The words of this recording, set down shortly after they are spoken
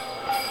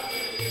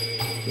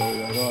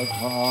Jaya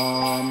Radha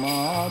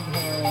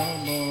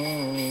Madhava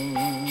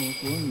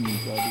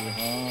Kunja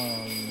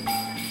Bihari.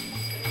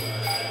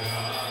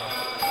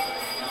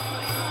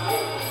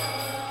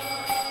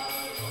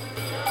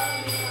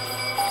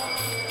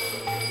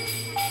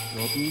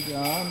 Gopi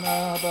Jana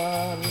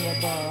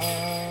Vallabha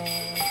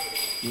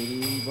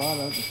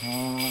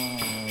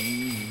Girivaradhari.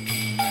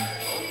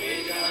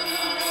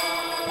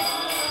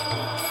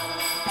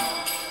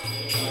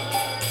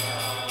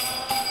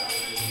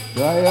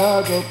 Jaya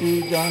Gopi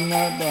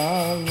Jana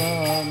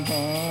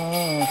Vallabha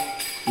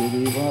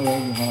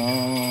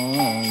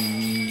Girivaradhari.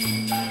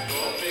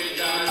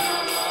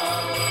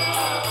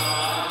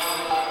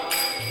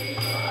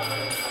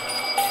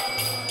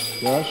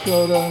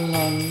 Yashoda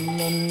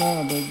Nandana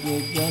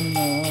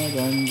Bhajana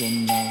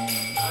Ranjana.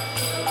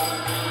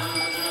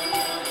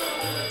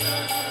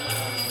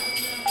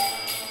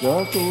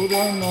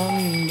 Yashoda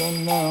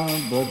Nandana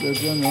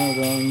Bhajana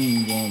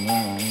Ranjana.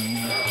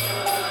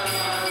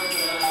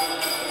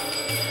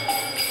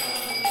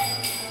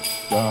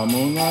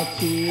 Yamuna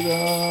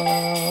Tira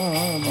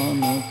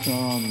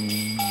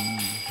Vanachami.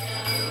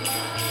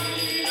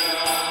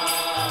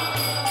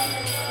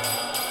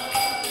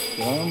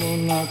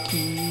 Yamuna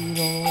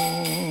Tira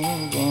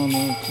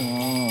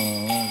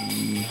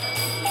Vanachami.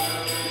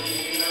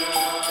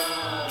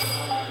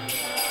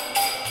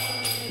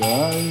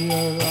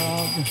 Jaya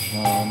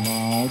Radha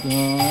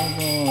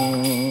Madhava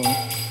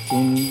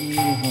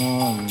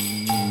Kundihari.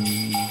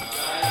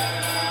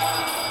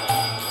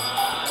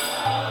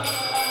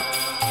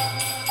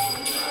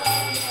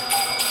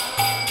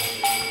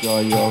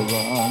 Jaya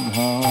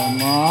Radha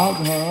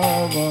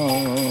Madhava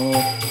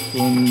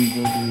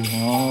Kunja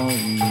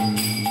Bihari.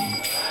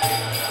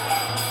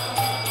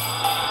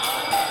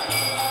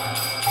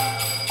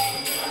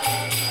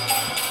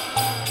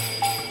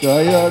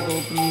 Jaya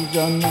Gopi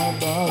Jana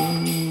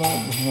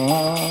Vallabha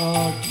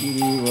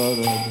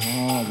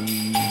Girivaradhari.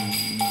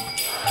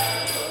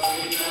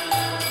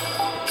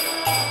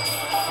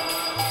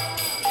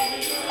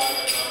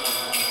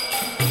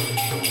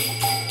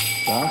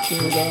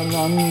 Yashoda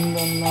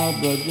Nandana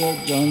Braja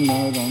Jana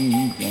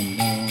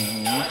Ranjana.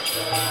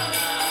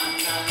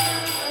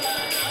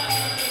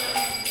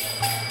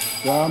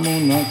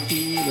 Yamuna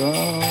Tira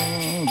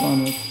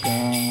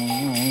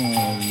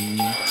Vanachari.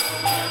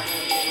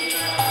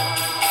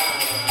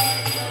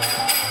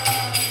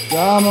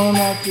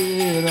 Yamuna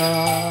Tira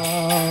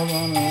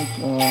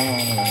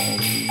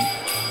Vanachari.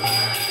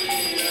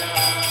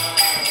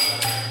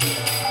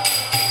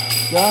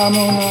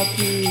 Yamuna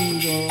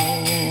Tira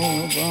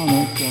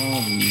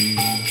Vanachari.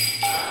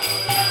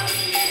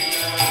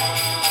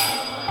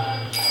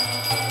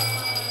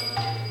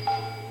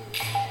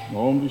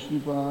 Om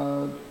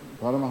Vishnupad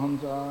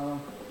Paramahamsa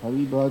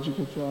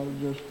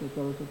Haribhajikacharya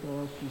Shtakartaka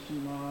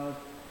Sisimat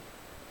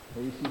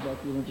Harisi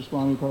Bhaktivinoda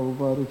Swami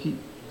Prabhupada Ki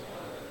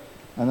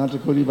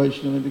Anantakoti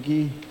Vaishnava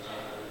Ki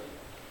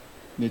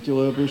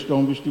Nityala Vishnu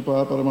Om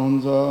Vishnupad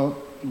Paramahamsa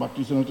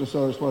Bhaktisiddhanta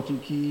Saraswati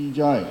Ki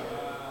Jai.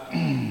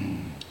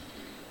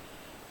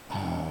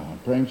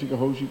 Prem Shri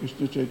Hoshi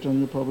Krishna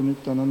Chaitanya Prabhu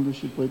Nityananda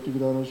Shri Advaita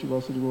Gadadhara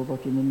Shivasari Gaura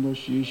Bhaktivinoda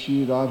Shri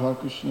Shri Radha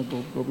Krishna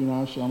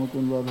Gopinath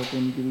Shyamakund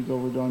Radhakan Giri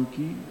Govardhan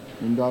Ki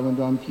Vrindavan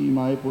Dham Ki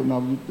Mayapur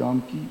Navadvip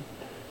Dham Ki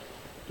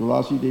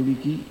Tulasi Devi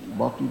Ki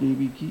Bhakti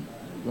Devi Ki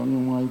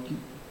Gangamai Ki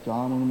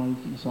Chamanamai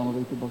Ki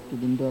Samadvaita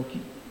Bhaktivinoda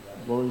Ki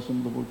Glory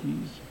some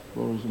devotees,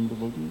 Gaur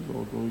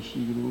Glory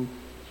Shri Guru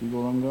Shri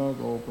Gauranga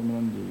Gaur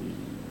Pamanandi.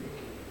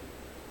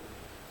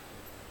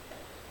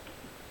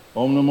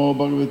 Om Namo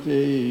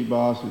Bhagavate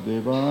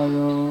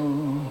Vasudevaya.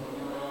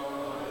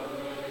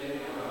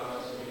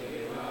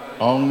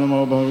 Om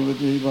Namo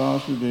Bhagavate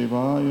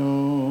Vasudevaya.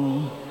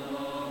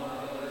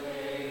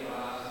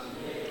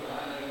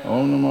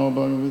 Om Namo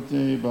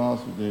Bhagavate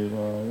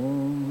Vasudevaya.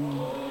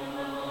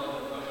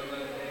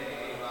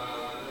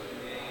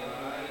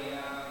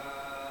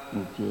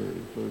 Okay,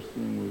 first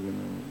thing we're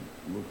going to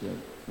look at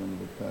some of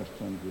the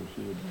pastimes of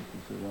Srila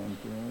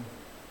Bhaktisiddhanta.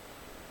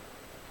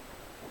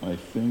 I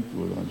think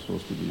what I'm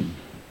supposed to be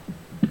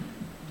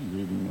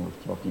reading or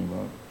talking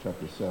about,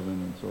 chapter 7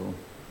 and so.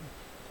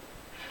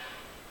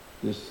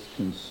 This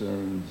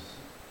concerns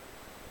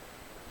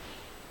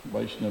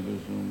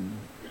Vaishnavism.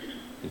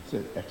 It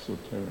said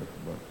exoteric,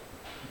 but I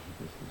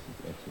guess this is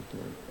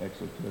exoteric.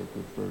 Exoteric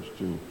refers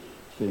to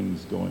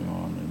things going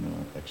on in the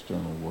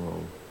external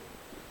world.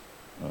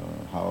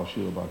 How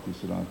Srila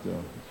Bhaktisiddhanta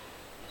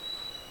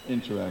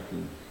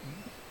interacted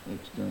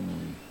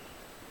externally.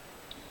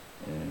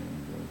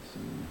 And let's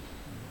see,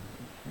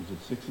 is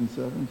it 6 and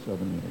 7?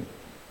 7 and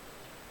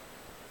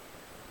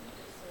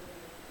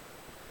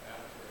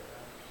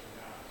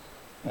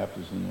 8.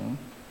 After Sannyas?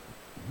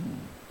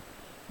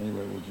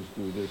 Anyway, we'll just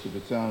do this. If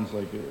it sounds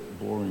like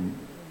boring,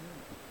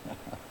 we'll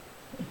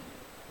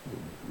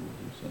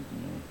do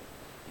something else.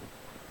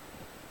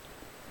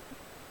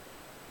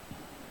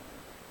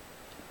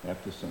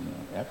 After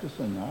Sannyas? After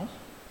Sannyas? The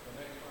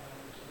next one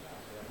after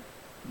Sannyas,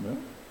 yeah. Yeah?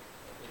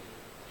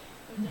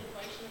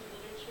 Vaishnav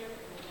literature,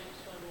 and the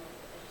next one was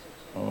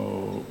exoteric.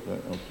 Oh,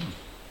 okay.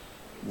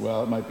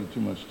 Well, it might be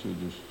too much to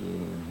just,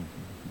 okay.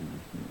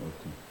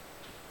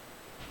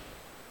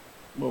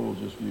 Well, we'll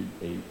just read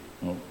 8,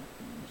 no,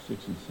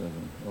 6 and 7.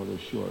 Oh, they're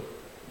short.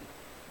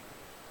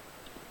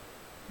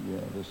 Yeah,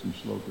 there's some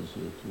shlokas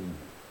here too.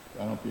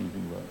 I don't think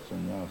anything about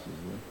sannyasis,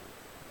 right?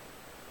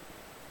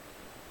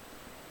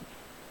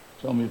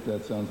 Tell me if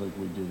that sounds like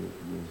we did it,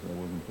 because I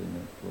wasn't paying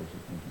that close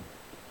attention.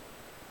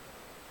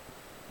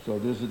 So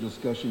there's a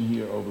discussion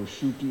here over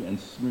Shruti and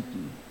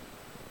Smriti,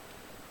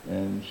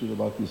 and Srila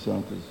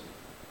Bhaktisiddhanta's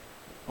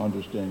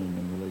understanding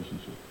and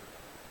relationship.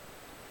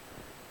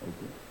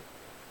 Okay.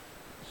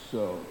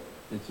 So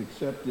it's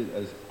accepted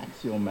as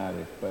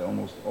axiomatic by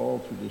almost all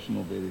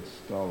traditional Vedic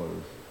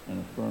scholars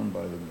and affirmed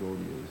by the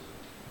Gaudiyas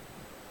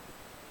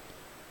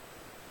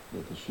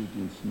that the Shruti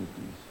and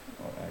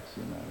Smritis are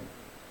axiomatic.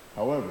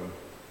 However,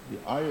 the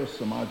Arya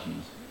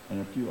Samajis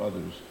and a few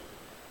others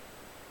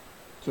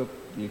took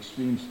the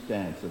extreme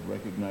stance of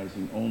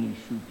recognizing only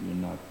Shruti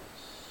and not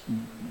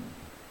Smriti.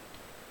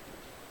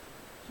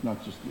 It's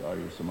not just the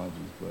Arya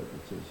Samajis, but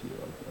it says here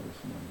Arya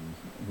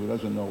Samajis. Who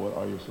doesn't know what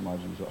Arya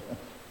Samajis are?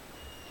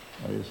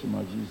 Arya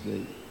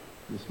Samajis,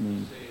 this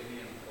means...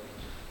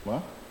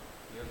 What?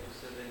 You have to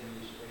say the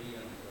English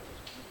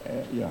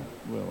Aryan. Yeah,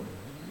 well,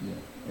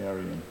 yeah,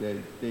 Aryan.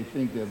 They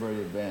think they're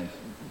very advanced,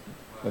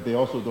 but they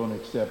also don't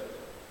accept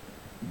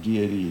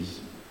deities.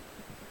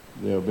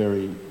 They're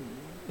very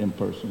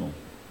impersonal,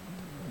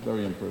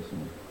 very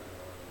impersonal.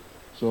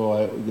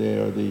 So they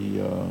are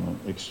the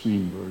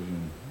extreme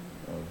version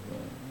of,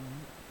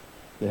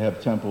 they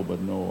have temple but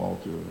no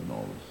altar and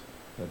all this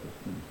type of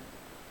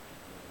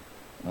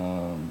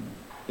thing.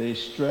 They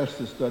stress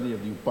the study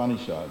of the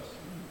Upanishads,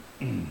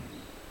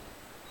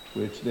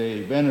 which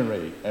they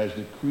venerate as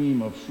the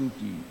cream of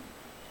Shruti.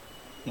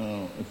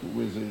 If it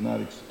was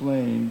not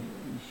explained,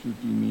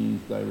 Shruti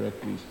means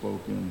directly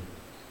spoken,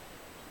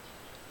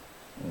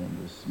 and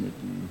the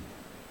Smriti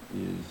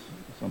is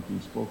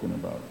something spoken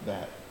about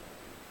that.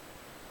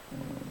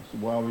 So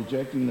while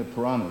rejecting the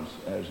Puranas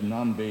as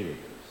non-Vedic,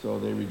 so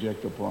they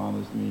reject the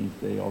Puranas means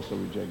they also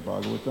reject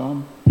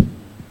Bhagavatam.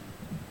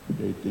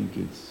 They think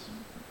it's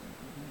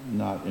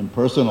not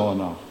impersonal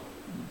enough.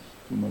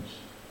 There's too much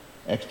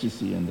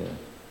ecstasy in there,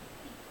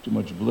 too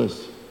much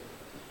bliss.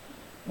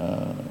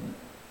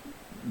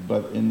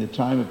 But in the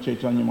time of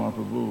Chaitanya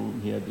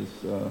Mahaprabhu, he had this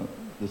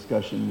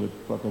discussion with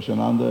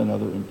Prakashananda and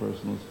other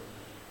impersonalists.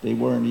 They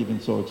weren't even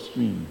so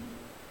extreme,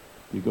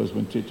 because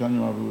when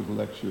Chaitanya Mahaprabhu was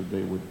lectured,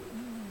 they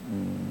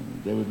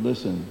would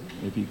listen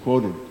if he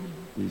quoted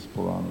these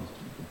Puranas,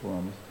 the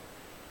Puranas,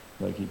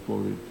 like he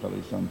quoted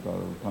Kali Sankara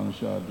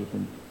Upanishad,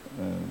 different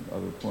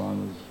other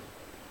Puranas,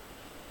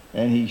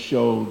 and he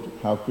showed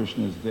how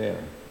Krishna is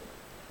there.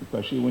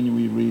 Especially when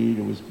we read,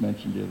 it was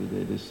mentioned the other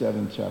day, the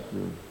 7th chapter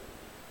of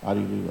Adi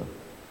Lila,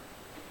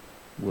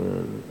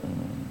 where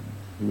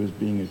he was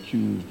being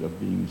accused of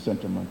being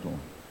sentimental.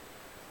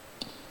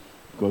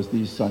 Because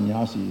these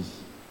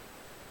sannyasis,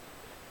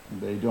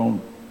 they're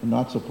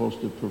not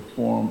supposed to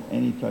perform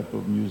any type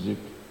of music,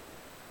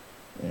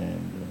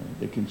 and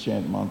they can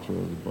chant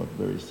mantras, but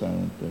very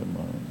silent.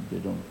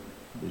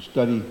 They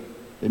study,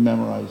 they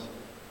memorize,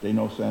 they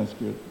know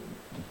Sanskrit.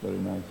 It's very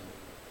nice.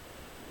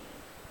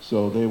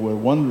 So they were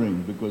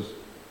wondering, because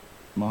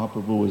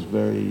Mahaprabhu was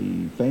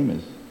very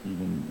famous,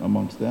 even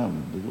amongst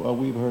them. Well,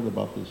 we've heard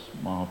about this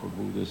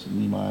Mahaprabhu, this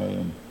Nimai,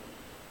 and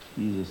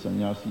he's a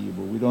sannyasi,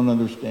 but we don't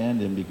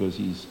understand him because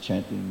he's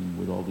chanting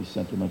with all these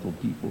sentimental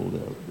people.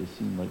 They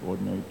seem like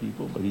ordinary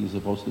people, but he's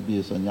supposed to be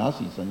a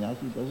sannyasi.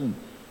 Sannyasi doesn't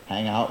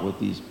hang out with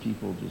these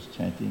people just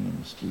chanting in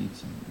the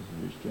streets, and it's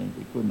very strange.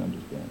 They couldn't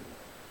understand.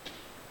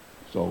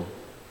 So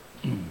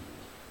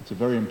it's a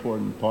very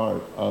important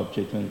part of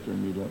Chaitanya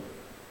Charitamrita.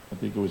 I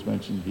think it was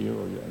mentioned here,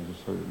 or I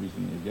just heard it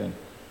recently again.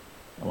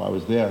 While I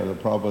was there, the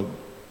Prabhupada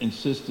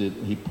insisted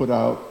he put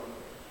out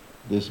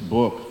this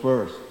book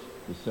first,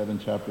 the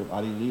 7th chapter of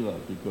Adi Lila,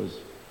 because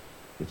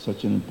it's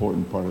such an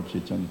important part of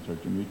Chaitanya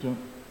Charitamrita.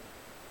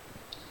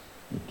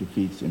 It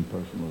defeats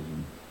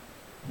impersonalism.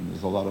 And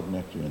there's a lot of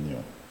nectar in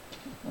there.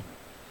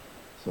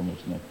 So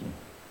much nectar.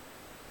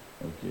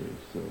 Okay,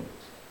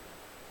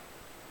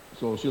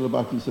 so Srila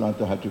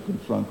Bhaktisiddhanta had to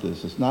confront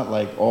this. It's not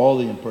like all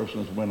the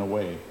impersonalists went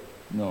away.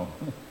 No.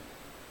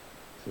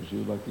 So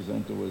Srila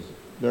Bhaktisiddhanta was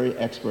very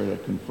expert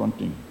at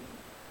confronting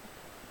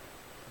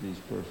these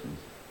persons.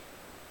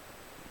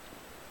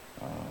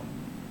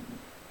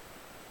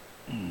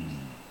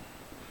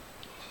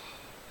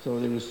 So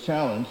they was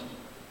challenged.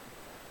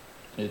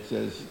 It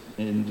says,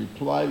 in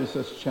reply to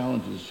such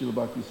challenges, Srila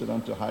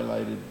Bhaktisiddhanta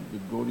highlighted the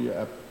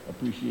Gaudiya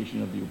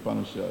appreciation of the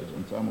Upanishads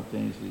and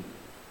simultaneously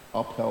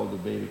upheld the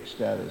Vedic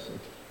status.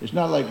 It's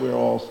not like we're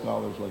all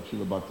scholars like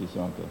Srila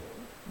Bhaktisiddhanta.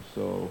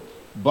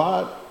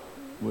 But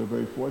we're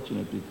very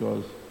fortunate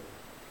because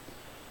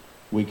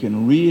we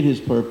can read his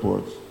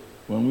purports.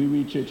 When we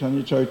read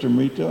Chaitanya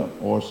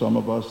Charitamrita, or some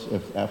of us,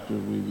 after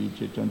we read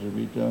Chaitanya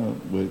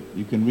Charitamrita,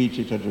 you can read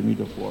Chaitanya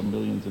Charitamrita for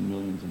millions and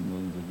millions and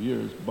millions of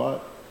years,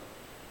 but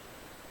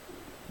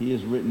he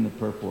has written the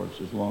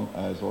purports as well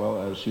as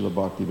Srila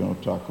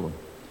Bhaktivinoda Thakur.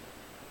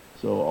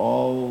 So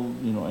all,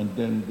 and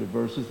then the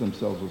verses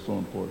themselves are so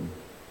important.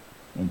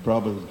 And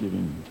Prabhupada is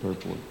giving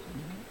purport.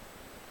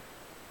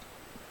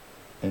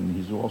 And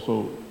he's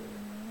also,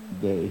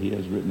 he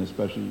has written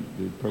especially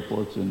the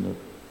purports in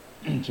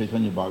the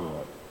Chaitanya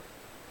Bhagavat.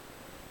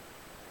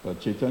 But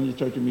Chaitanya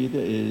Charitamrita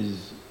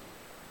is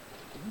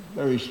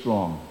very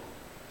strong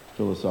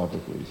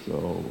philosophically.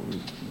 So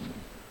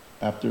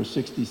after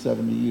 60,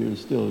 70 years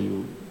still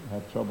you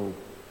have trouble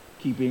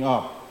keeping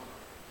up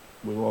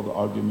with all the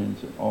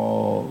arguments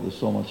and there's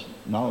so much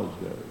knowledge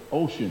there.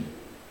 Ocean,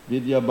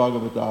 Vidya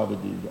Bhagavata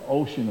Avadi, the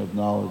ocean of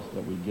knowledge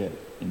that we get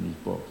in these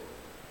books.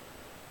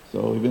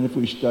 So even if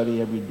we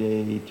study every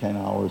day, 10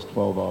 hours,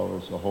 12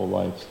 hours, a whole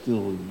life,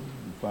 still you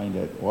find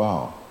that,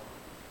 wow.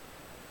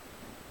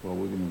 Well,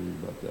 we're going to read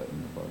about that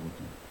in the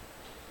Bhagavatam.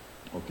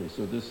 Okay,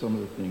 so there's some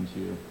of the things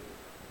here.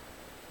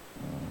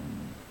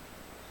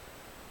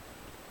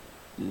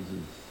 This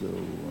is so.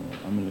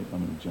 I'm going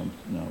to jump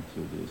now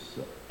to this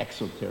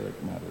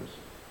exoteric matters.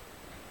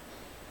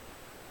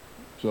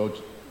 So,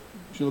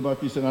 Srila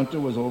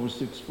Bhaktisiddhanta was over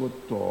 6 foot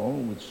tall,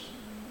 which,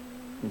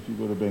 if you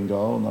go to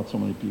Bengal, not so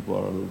many people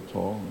are a little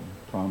tall.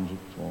 Pram's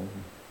are tall.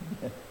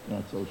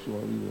 Not so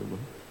short either, but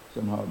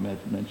somehow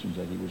it mentions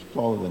that he was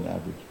taller than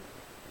average.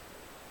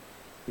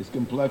 His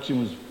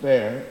complexion was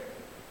fair,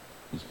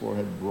 his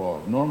forehead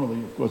broad.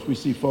 Normally, of course, we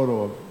see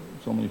so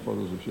many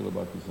photos of Srila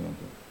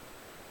Bhaktisiddhanta.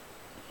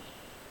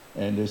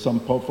 And there's some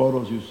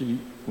photos you see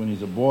when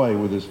he's a boy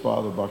with his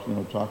father,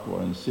 Bhaktivinoda Thakur,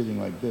 and sitting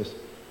like this.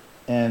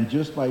 And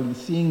just by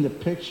seeing the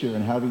picture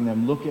and having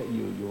them look at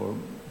you, you're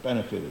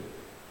benefited.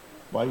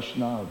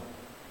 Vaishnav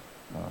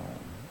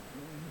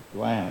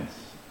glance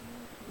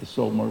is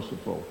so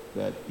merciful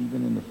that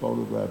even in the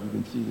photograph you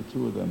can see the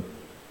two of them,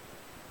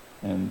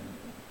 and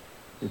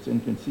it's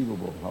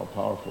inconceivable how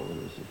powerful it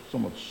is. There's so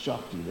much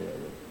Shakti there.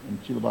 And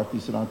Srila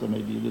Bhaktisiddhanta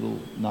may be a little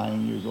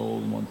 9 years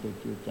old in one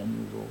picture, 10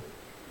 years old,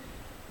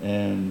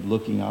 and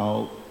looking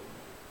out,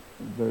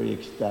 very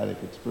ecstatic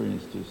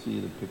experience to see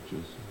the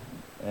pictures.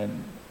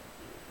 And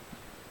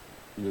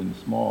even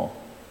small,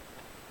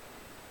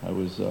 I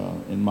was,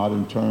 in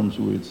modern terms,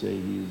 we would say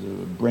he's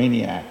a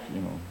brainiac,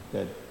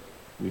 that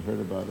we heard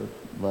about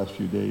it the last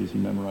few days. He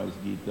memorized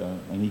Gita,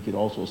 and he could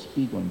also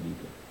speak on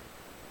Gita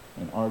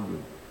and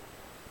argue.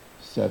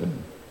 7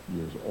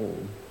 years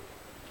old,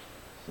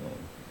 so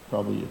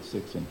probably at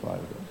 6 and 5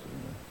 also.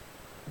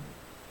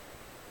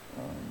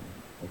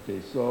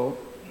 Okay, so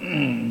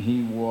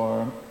he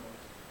wore,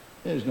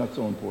 it's not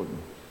so important,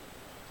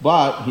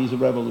 but he's a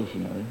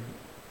revolutionary.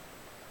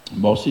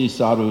 Mostly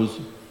sadhus,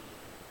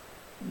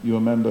 you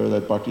remember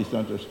that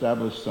Bhaktisiddhanta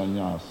established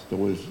sannyas. There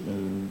was,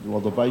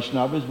 the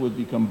Vaishnavas would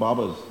become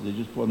Babas. They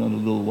just put on a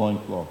little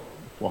loincloth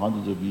for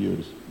hundreds of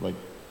years, like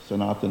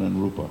Sanatana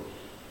and Rupa.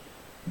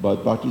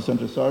 But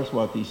Bhaktisiddhanta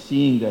Saraswati,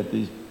 seeing that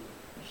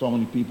so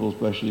many people,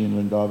 especially in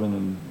Vrindavan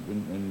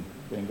and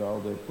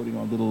Bengal, they're putting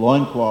on little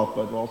loincloth,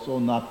 but also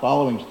not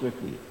following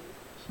strictly,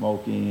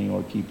 smoking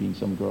or keeping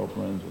some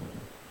girlfriends.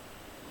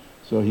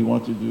 So he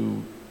wanted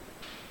to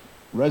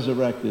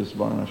resurrect this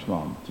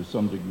varnashram to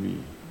some degree.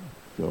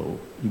 So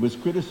he was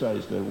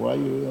criticized that, why are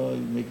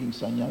you making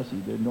sannyasi?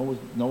 No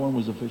one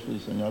was officially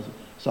sannyasi.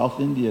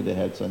 South India, they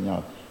had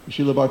sannyasi.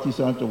 Srila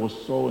Bhaktisiddhanta was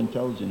so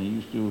intelligent, he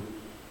used to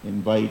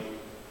invite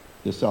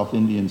the South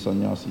Indian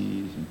sannyasis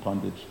and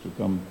pandits to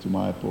come to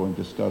Mayapur and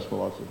discuss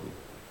philosophy.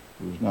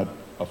 He was not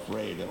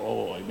afraid that,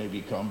 I may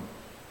become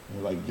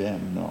like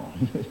them. No.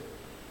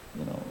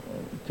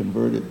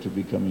 Converted to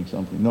becoming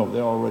something. No,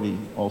 they're already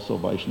also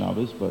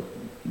Vaishnavas, but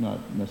not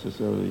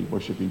necessarily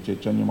worshipping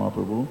Chaitanya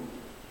Mahaprabhu.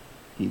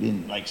 He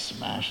didn't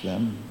smash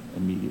them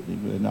immediately.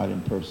 They're not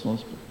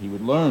impersonalists, but he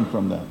would learn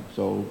from them.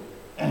 So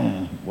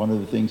one of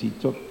the things he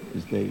took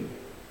is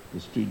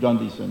this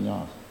Tridandi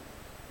sannyas,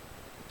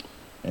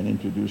 and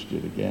introduced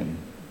it again.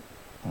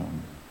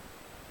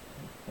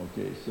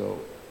 Okay, so,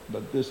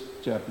 but this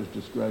chapter is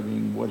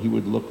describing what he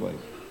would look like.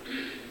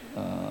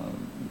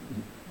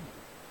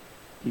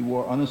 He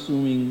wore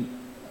unassuming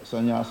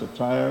sannyas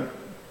attire,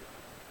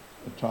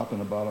 a top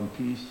and a bottom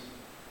piece,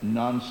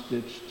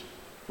 non-stitched,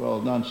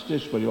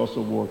 but he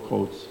also wore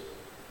coats.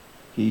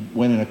 He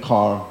went in a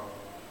car.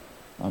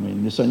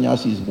 The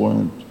sannyasis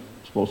weren't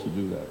supposed to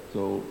do that.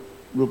 So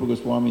Rupa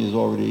Goswami has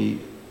already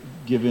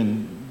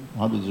given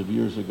hundreds of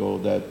years ago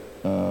that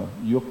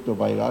yukta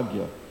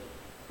vairagya,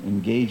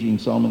 engaging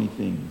so many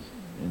things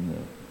in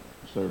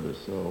the service.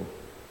 So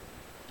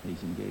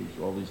he's engaged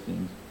all these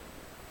things.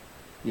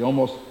 He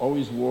almost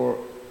always wore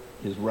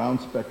his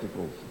round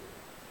spectacles.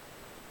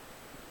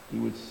 He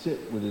would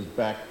sit with his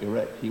back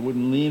erect. He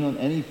wouldn't lean on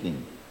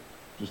anything,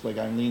 just like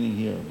I'm leaning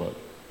here, but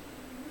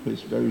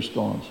he's very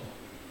staunch.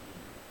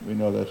 We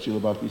know that Srila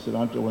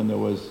Bhaktisiddhanta, when there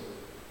was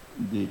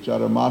the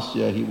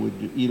Charamasya, he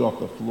would eat off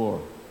the floor.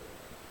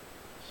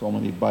 So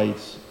many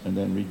bites, and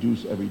then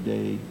reduce every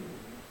day.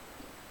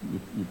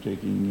 You're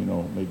taking,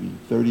 maybe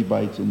 30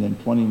 bites, and then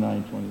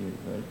 29, 28,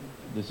 right?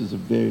 This is a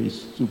very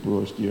super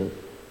austere.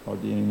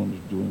 Hardly anyone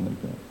is doing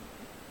like that.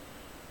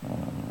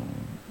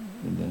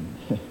 And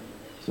then,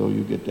 so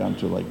you get down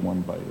to like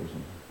 1 bite or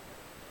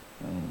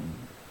something.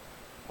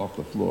 off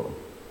the floor.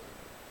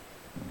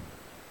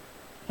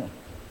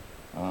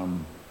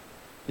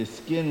 His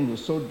skin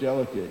was so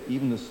delicate,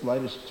 even the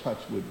slightest touch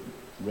would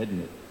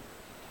redden it.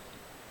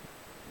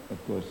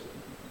 Of course,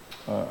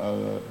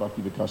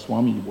 Bhakti Vikas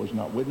Swami was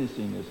not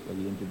witnessing this, but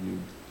he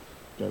interviewed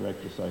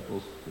direct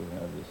disciples to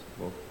have this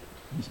book.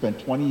 He spent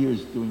 20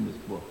 years doing this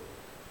book.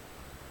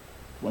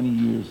 20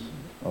 years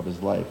of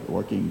his life,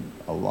 working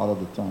a lot of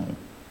the time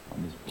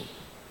on this book.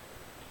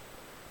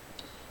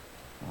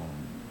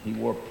 He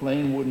wore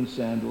plain wooden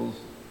sandals,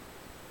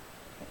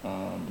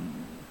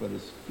 but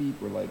his feet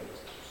were like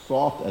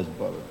soft as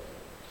butter.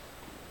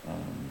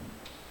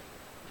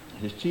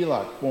 His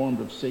tilak formed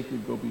of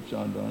sacred gopi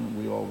chandan,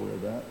 we all wear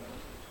that.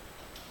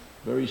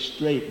 Very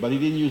straight, but he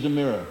didn't use a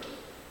mirror.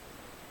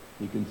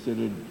 He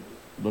considered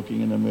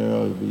looking in a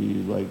mirror would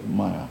be like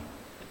Maya.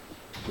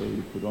 So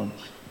he put on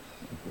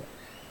like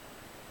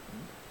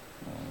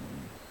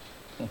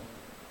that.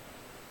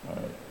 All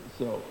right,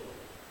 so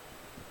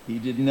he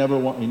never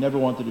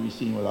wanted to be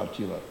seen without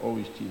tilak,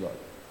 always tilak.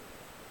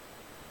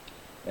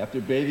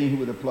 After bathing, he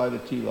would apply the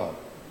tilak,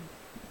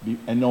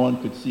 and no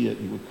one could see it.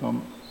 He would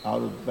come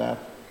out of the bath,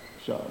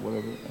 shot,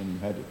 whatever, and he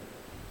had it.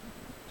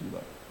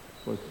 Tilak.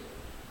 Of course,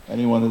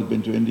 anyone who's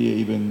been to India,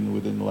 even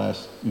within the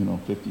last,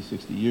 50,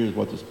 60 years,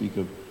 what to speak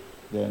of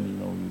then,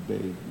 you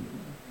bathe.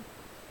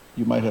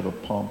 You might have a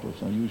pump or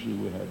something. Usually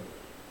we had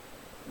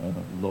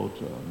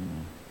lota.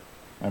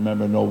 I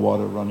remember no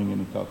water running in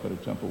the Calcutta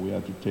temple. We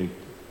had to take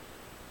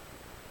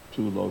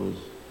 2 lotas.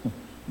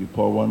 You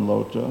pour 1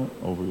 lota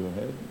over your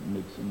head,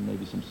 mix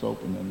maybe some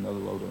soap, and then another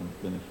lota and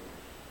finish.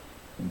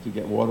 And to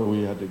get water,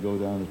 we had to go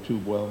down a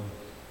tube well,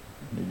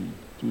 maybe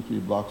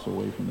 2-3 blocks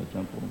away from the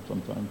temple.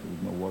 Sometimes there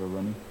was no water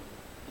running.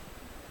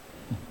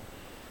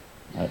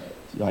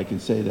 I can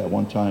say that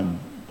one time,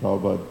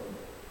 Prabhupada,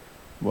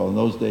 well, in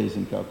those days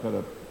in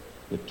Calcutta,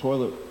 the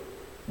toilet,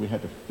 we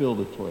had to fill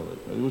the toilet.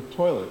 It was a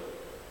toilet,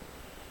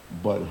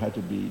 but it had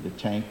to be the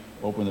tank,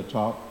 open the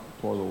top,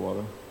 pour the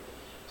water.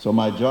 So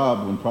my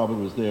job, when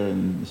Prabhupada was there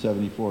in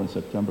 '74 in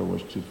September,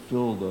 was to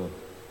fill the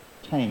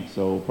tank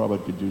so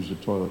Prabhupada could use the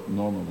toilet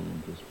normally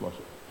and just flush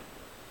it.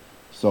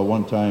 So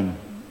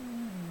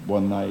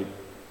one night,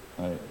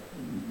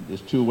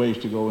 there's 2 ways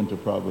to go into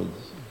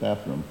Prabhupada's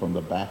bathroom, from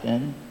the back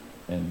end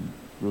and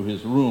through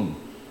his room.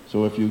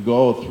 So if you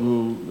go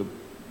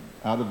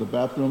out of the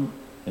bathroom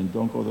and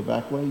don't go the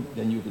back way,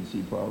 then you can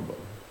see Prabhupada.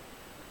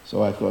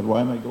 So I thought,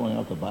 why am I going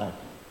out the back?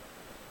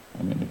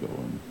 I'm going to go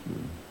in through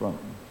the front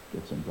and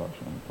get some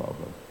darshan of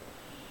Prabhupada.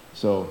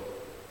 So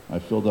I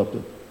filled up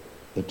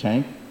the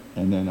tank,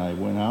 and then I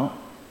went out.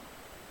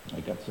 I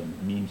got some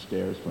mean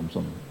stares from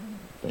some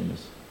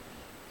famous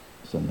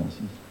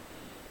sannyasis.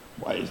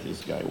 Why is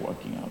this guy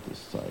walking out this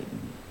side?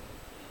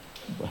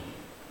 But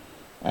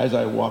as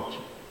I walked,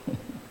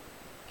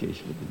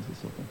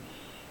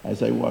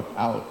 as I walked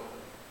out,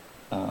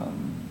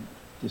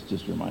 this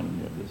just reminded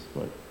me of this,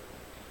 but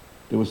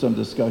there was some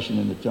discussion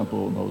in the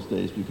temple in those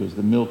days because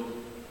the milk,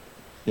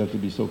 you have to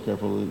be so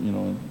careful,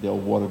 they'll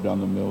water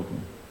down the milk,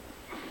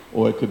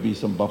 or it could be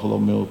some buffalo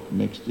milk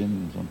mixed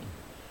in or something.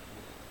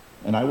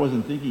 And I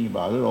wasn't thinking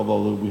about it,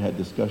 although we had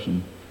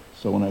discussion.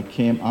 So when I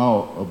came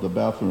out of the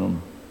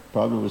bathroom,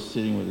 Prabhupada was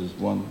sitting with his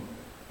one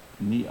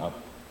knee up,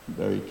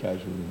 very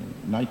casually,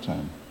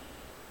 nighttime,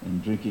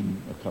 and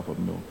drinking a cup of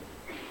milk.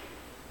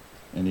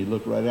 And he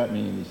looked right at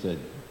me and he said,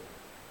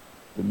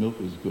 "The milk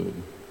is good."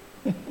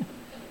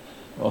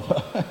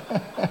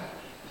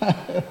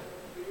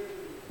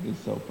 It's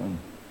so funny.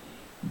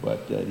 But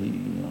he,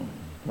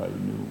 probably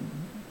knew,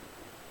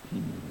 he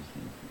knew these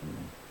things.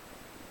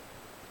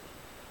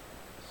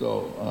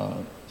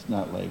 So it's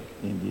not like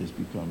India's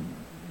become,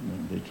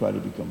 they try to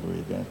become very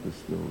advanced, but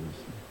still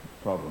there's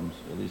problems,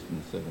 at least in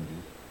the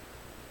 70s.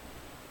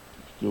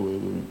 So,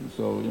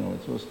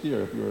 it's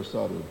austere if you're a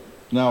sadhu.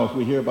 Now, if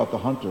we hear about the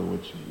hunter,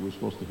 which we're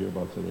supposed to hear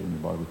about today in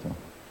the Bhagavatam,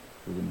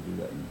 we're going to do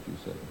that in a few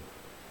seconds.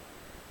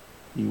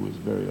 He was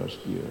very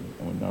austere,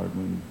 and when Narad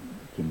Muni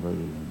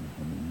converted him,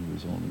 he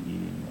was only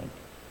eating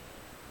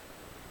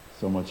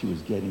so much he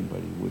was getting, but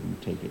he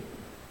wouldn't take it.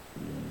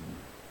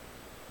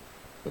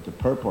 But the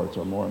purports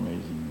are more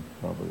amazing,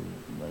 probably,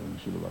 right in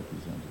Srila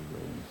Bhaktisiddhanta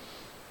Mhj.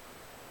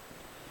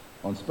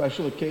 On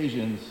special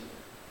occasions,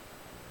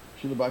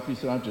 Srila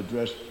Bhaktisiddhanta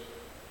dressed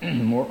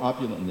more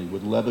opulently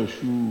with leather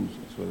shoes,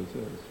 that's what it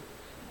says.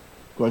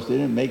 Of course, they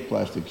didn't make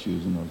plastic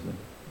shoes in those days.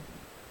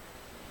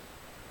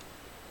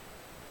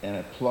 And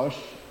a plush,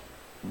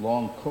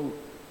 long coat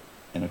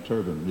and a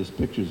turban. There's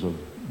pictures of,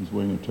 he's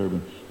wearing a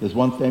turban. There's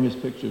one famous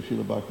picture of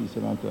Srila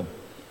Bhaktisiddhanta,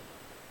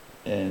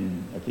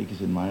 and I think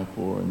he's in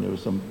Mayapur, and there were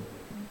some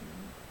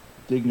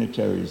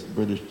dignitaries,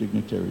 British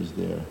dignitaries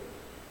there,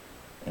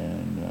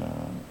 and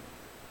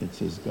it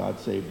says, "God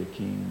save the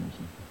king," or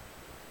something.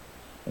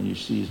 And you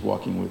see he's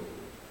walking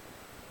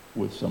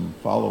with some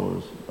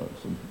followers,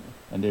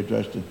 and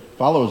they're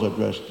followers are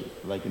dressed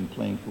like in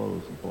plain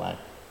clothes, black,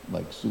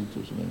 like suits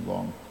or something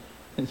long.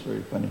 It's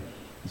very funny.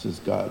 It says,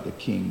 "God, the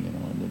king,"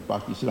 and then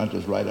Bhaktisiddhanta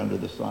is right under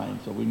the sign,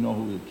 so we know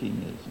who the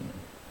king is,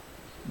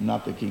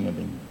 not the king of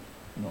England,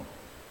 no.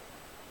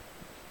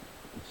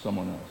 It's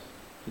someone else.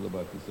 Srila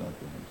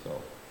Bhaktisiddhanta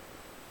himself.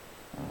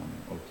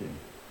 Okay.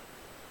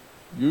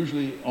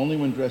 Usually, only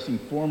when dressing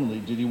formally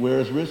did he wear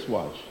his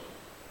wristwatch.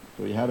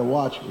 So he had a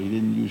watch, but he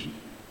didn't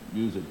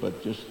use it.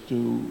 But just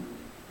to,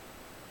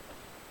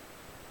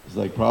 it's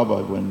like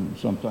Prabhupada when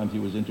sometimes he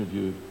was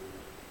interviewed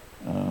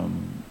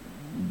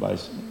by,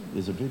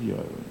 there's a video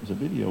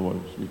or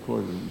it's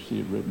recorded, you see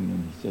it written,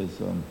 and he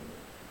says,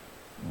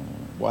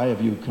 why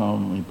have you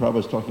come? And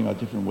Prabhupada's talking about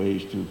different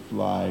ways to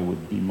fly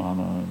with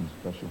Vimana and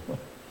special,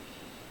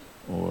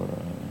 or,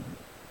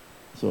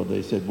 so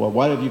they said, well,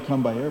 why have you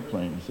come by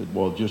airplane? He said,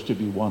 well, just to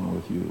be one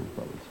with you,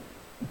 Prabhupada.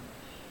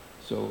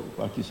 So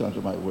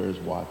Bhaktisiddhanta might wear his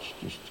watch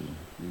just to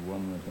be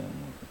one with them.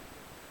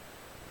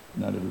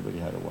 Not everybody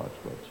had a watch,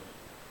 but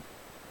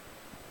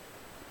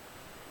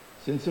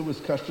since it was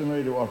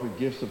customary to offer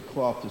gifts of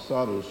cloth to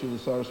sadhus, Srila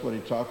Saraswati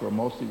Thakur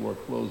mostly wore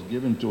clothes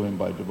given to him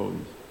by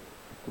devotees,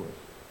 of course.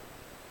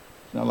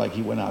 It's not like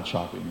he went out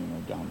shopping,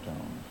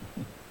 downtown.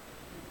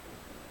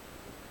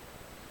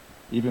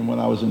 Even when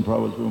I was in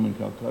Prabhupada's room in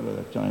Calcutta at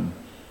that time,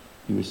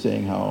 he was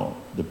saying how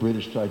the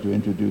British tried to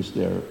introduce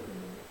their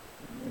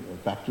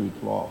factory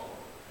cloth.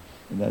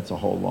 And that's a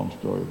whole long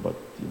story, but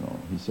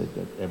he said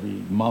that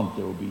every month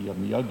there will be a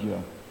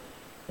yajna,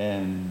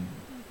 and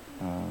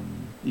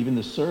even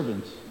the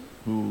servants,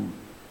 who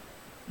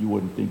you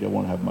wouldn't think they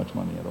won't have much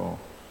money at all.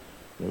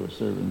 They were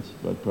servants,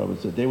 but Prabhupada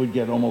said they would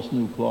get almost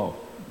new cloth.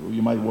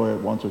 You might wear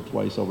it once or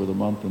twice over the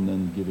month and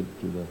then give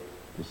it to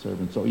the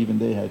servants. So even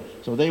they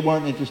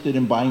weren't interested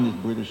in buying this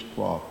British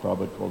cloth.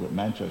 Prabhupada called it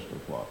Manchester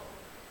cloth.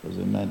 Because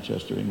in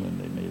Manchester, England,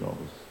 they made all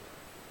this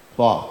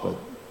cloth, but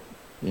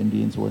the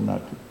Indians did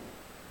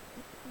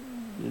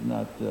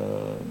not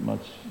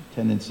much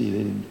tendency,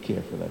 they didn't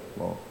care for that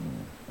cloth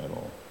at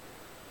all.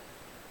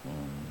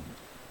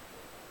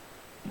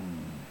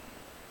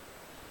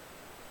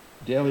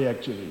 Daily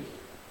activities.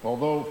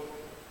 Although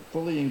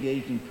fully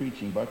engaged in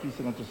preaching,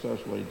 Bhaktisiddhanta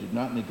Saraswati did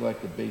not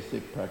neglect the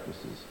basic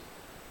practices.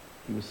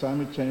 He was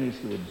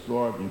simultaneously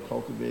absorbed in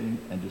cultivating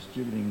and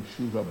distributing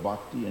Shuddha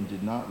Bhakti and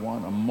did not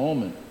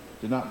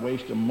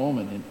waste a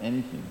moment in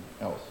anything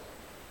else.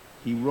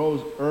 He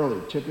rose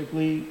early,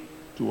 typically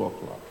 2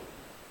 o'clock,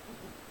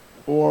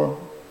 or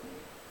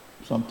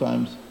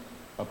sometimes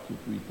up to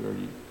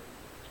 3:30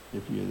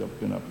 if he had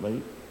been up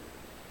late.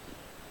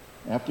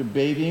 After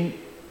bathing,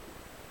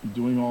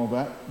 doing all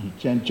that, he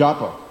chant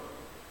japa.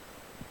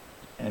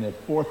 And at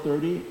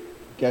 4:30,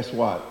 guess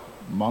what?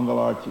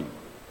 Mangalarti.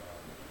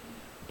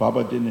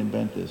 Baba didn't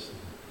invent this.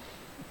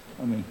 It's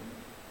coming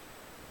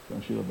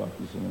from Srila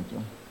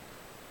Bhaktisiddhanta.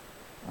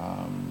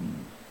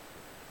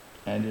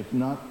 And if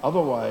not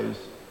otherwise,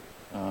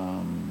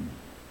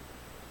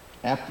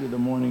 after the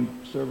morning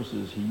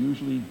services, he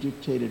usually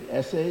dictated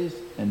essays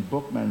and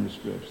book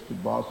manuscripts to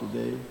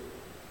Vasudeva,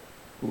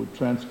 who would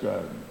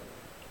transcribe.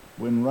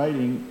 When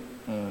writing,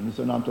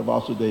 Nisananta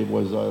Vasudeva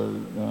was a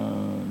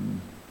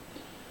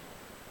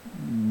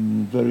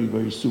very,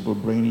 very super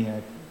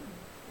brainiac.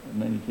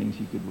 Many things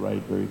he could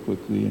write very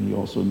quickly, and he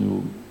also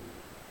knew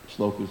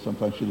shlokas.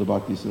 Sometimes Srila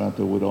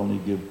Bhaktisiddhanta would only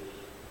give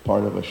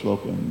part of a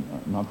shloka, and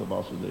Nanta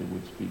Vasudeva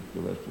would speak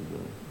the rest of the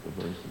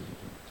verses.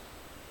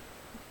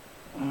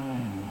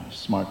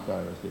 Smart guy,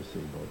 as they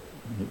say, but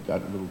he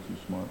got a little too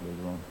smart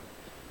later on.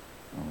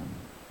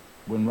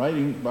 When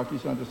writing,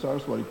 Bhaktisiddhanta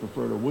Saraswati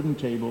preferred a wooden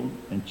table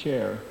and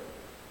chair,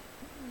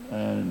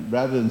 and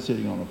rather than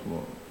sitting on the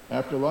floor.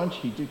 After lunch,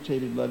 he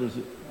dictated letters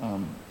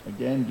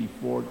again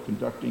before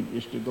conducting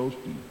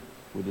Ishtagoshti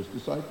with his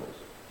disciples.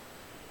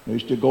 Now,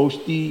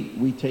 Ishtagoshti,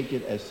 we take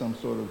it as some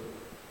sort of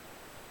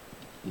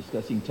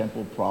discussing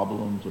temple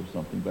problems or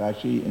something, but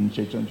actually in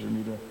Chaitanya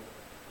Charitamrita,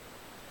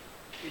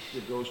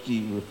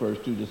 Ishtagoshti refers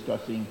to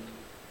discussing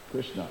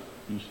Krishna.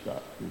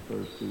 Ishta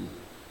refers to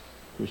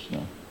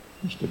Krishna,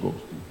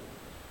 Ishtagoshti.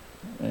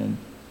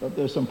 But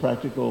there's some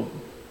practical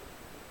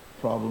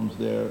problems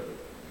there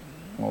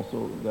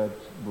also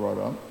that's brought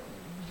up.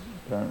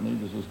 Apparently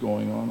this was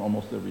going on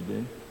almost every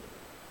day.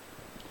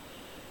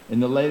 In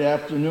the late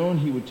afternoon,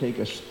 he would take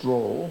a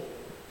stroll,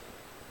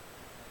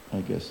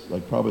 I guess,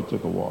 like Prabhupada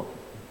took a walk.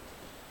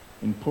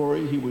 In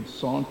Puri, he would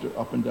saunter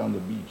up and down the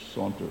beach,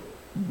 saunter.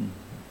 In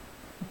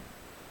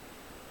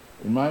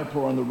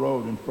Mayapur, on the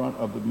road in front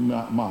of the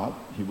Mat,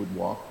 he would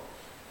walk.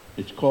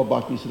 It's called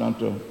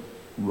Bhaktisiddhanta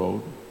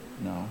Road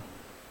now.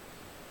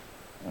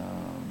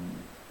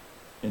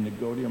 In the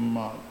Gaudiya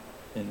Mat,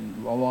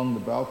 and along the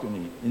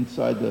balcony,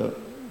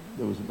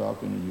 there was a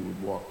balcony, he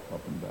would walk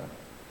up and back.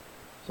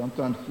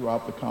 Sometimes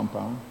throughout the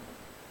compound.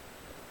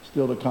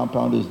 Still, the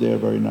compound is there,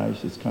 very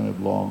nice. It's kind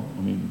of long.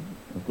 I mean,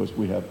 of course,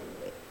 we have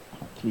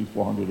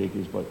 300-400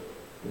 acres, but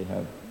they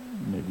have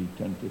maybe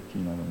 10,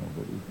 15, I don't know,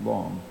 but it's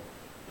long.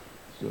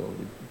 So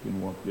you can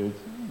walk there.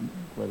 It's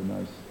quite a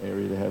nice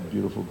area. They have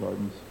beautiful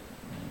gardens.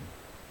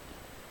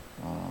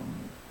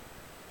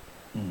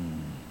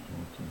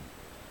 Okay.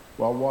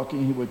 While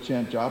walking, he would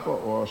chant japa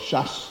or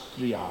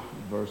shastriya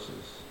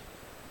verses.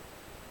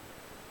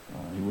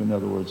 In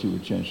other words, he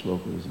would chant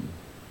shlokas and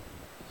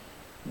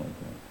like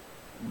that.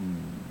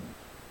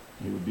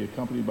 He would be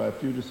accompanied by a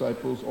few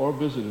disciples or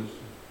visitors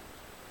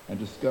and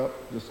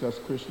discuss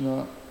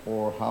Krishna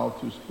or how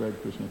to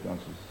spread Krishna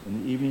consciousness.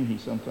 In the evening, he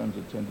sometimes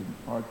attended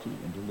Arti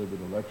and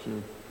delivered a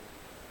lecture,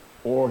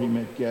 or he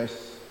met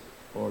guests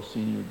or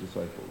senior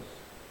disciples.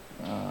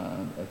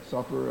 At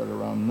supper at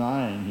around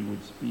 9, he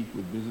would speak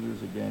with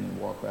visitors again and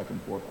walk back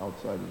and forth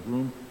outside his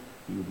room.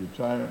 He would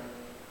retire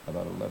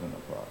about 11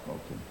 o'clock.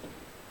 Okay,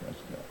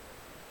 that's that.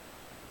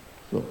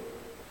 So,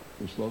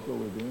 the shloka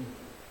we're doing.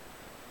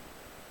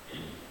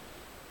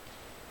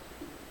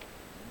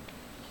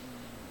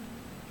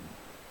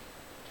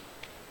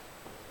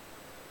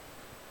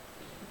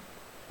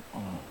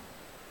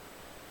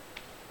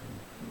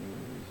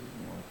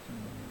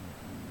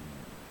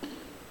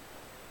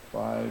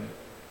 Five,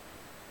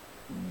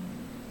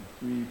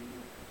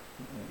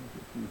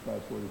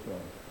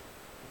 5:45.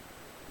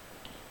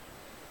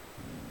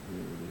 Here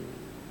it is.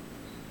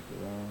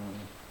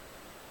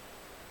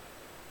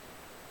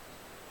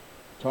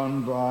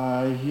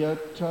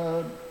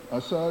 Tanvahyatad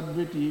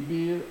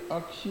asadvitibir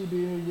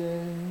akshibirye.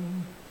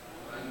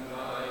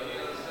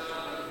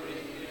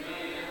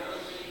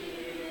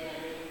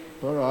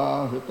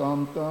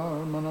 Parahitamtar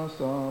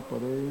manasa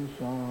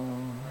paresha.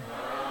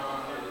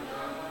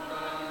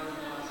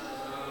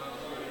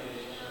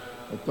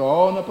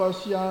 Ato na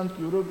pasyant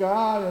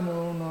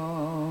yurugayanuna.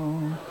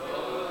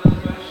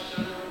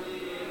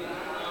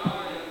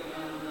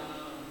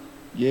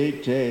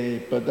 Yete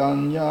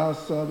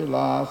padanyasa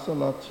vilasa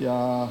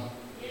latya.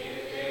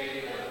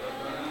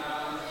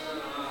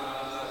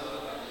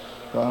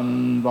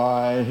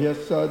 Tanvayya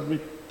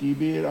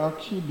sadvitibir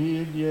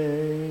akshibirye.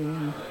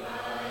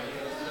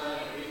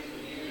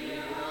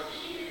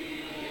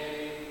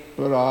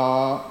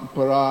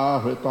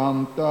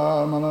 Parahritamta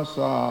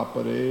manasa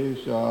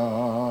paresha.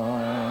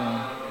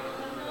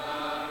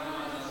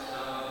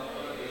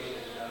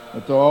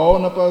 Ato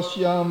na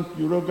pasyam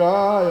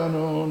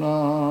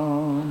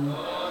yuragayanunam.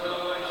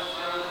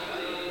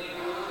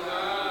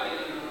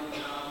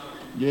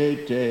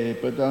 Yete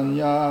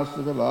padanyasa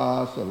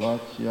vilasa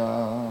latya.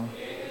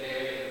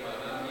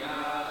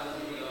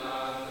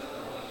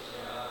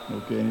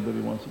 Okay,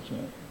 anybody wants to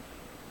chant?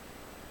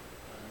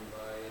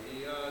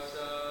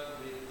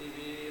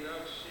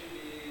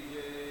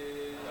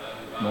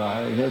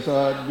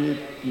 Mahasad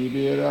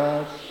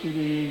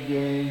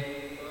Vitibhirakshirije.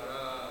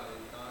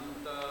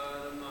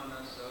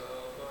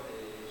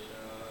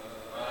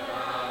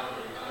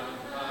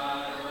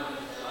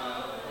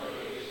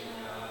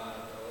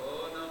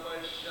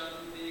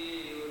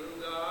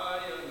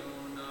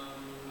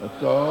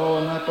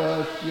 Ato na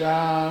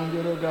pasyam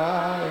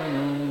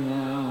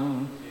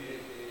yurugayanunam.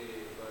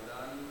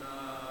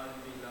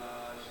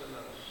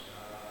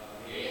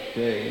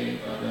 Te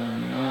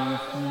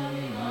padanyasa.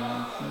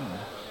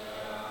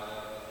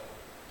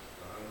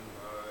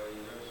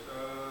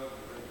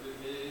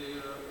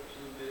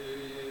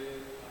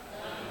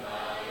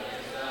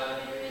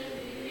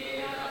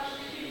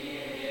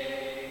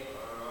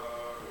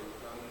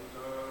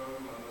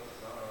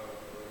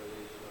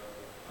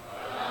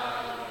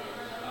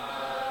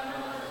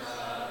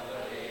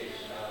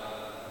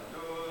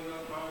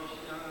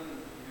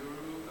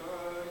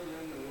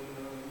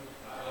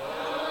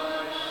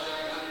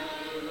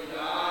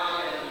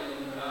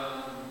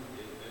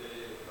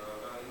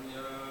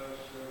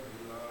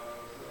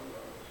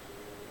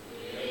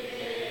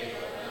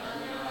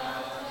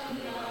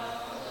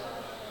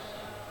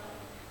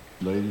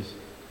 Ladies.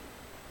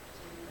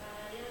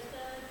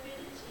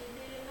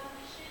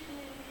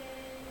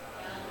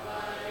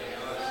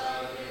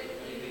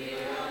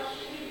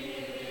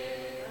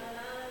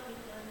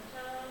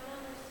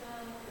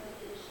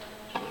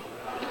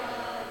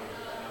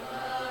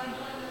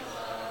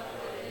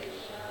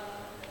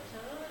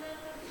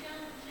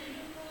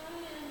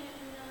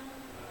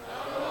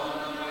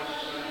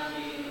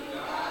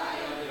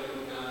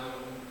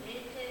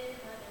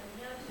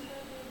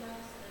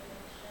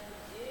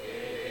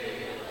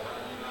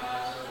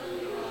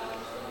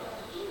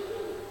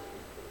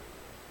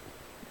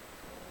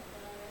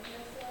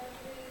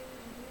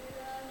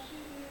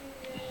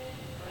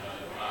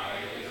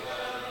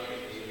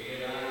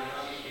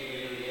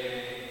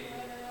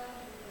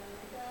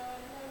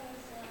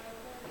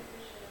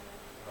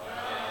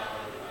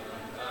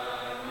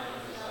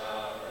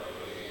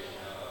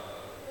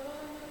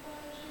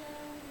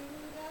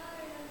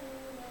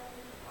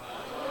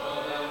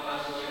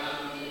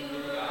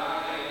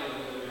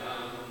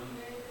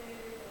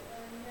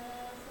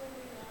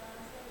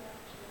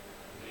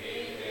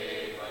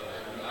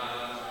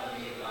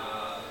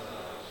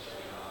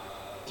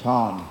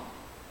 Tan,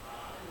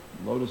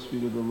 lotus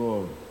feet of the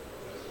Lord.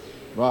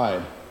 Vai,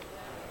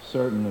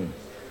 certainly.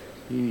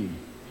 He,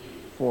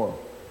 for,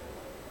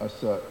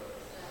 asat,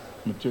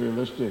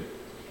 materialistic.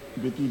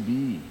 Viti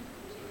be,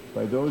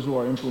 by those who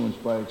are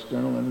influenced by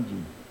external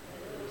energy.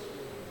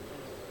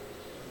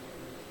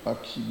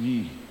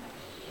 Akshibi,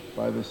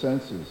 by the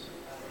senses.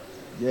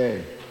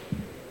 Yea,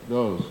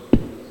 those.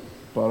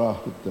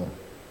 Parahita,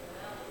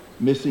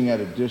 missing at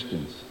a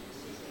distance.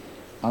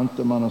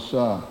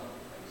 Antamanasa,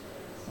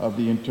 of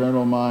the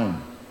internal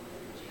mind.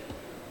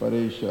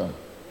 Paresha,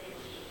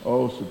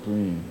 O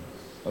Supreme.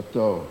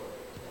 ato.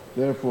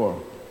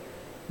 Therefore,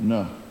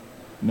 na,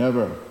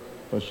 never,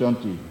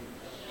 pashanti,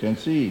 can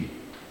see,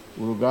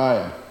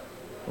 urugaya,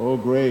 O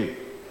great,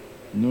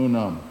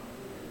 nunam,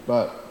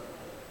 but,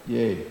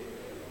 yea,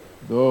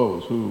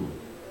 those who,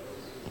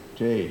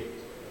 te,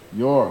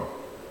 your,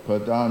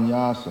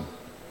 padanyasa,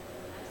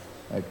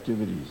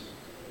 activities,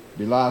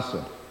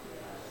 vilasa,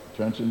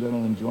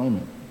 transcendental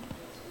enjoyment,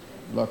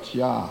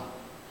 lakshya,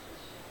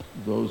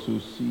 those who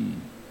see.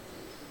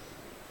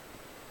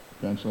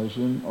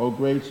 Translation, O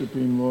great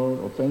Supreme Lord,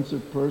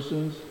 offensive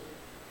persons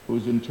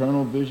whose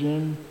internal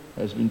vision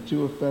has been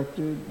too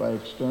affected by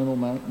external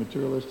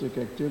materialistic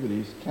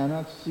activities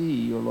cannot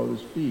see your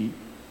lotus feet,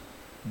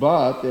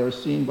 but they are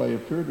seen by your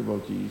pure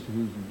devotees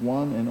whose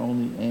one and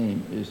only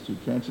aim is to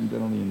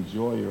transcendentally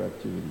enjoy your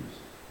activities.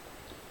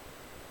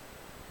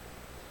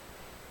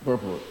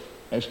 Purport.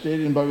 As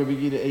stated in Bhagavad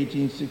Gita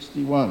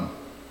 1861,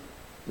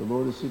 the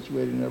Lord is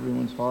situated in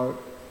everyone's heart.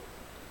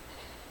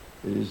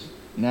 It is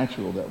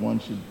natural that one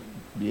should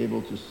be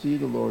able to see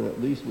the Lord at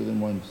least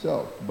within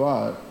oneself,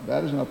 but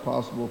that is not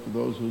possible for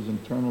those whose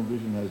internal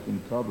vision has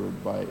been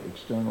covered by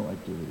external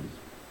activities.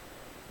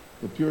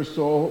 The pure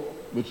soul,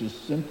 which is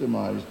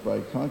symptomized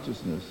by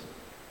consciousness,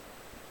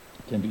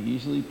 can be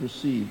easily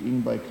perceived even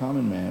by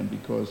common man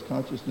because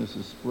consciousness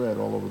is spread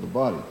all over the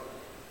body.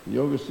 The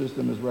yoga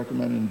system as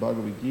recommended in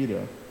Bhagavad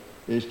Gita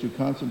is to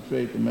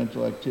concentrate the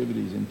mental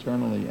activities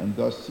internally and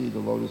thus see the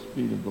lotus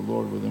feet of the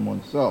Lord within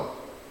oneself.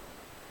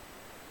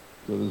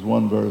 So there's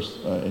one verse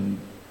in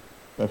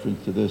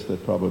reference to this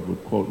that Prabhupada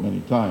would quote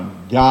many times.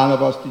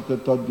 Jnanavastita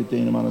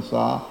tadgatena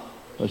manasa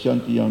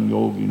pashanti yang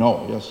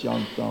yogino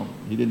yasyantam.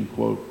 He didn't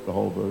quote the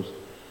whole verse.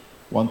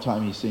 One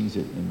time he sings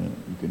it, and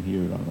you can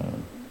hear it on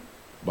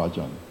a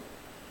bhajan.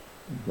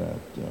 That,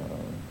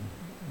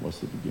 what's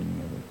the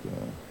beginning of it?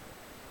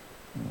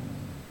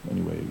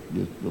 Anyway,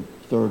 the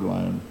third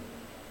line,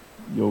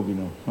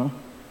 yogino,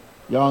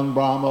 Yang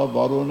Brahma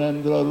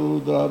Varunendra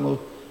Rudra.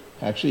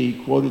 Actually,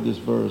 he quoted this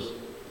verse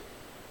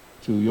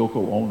to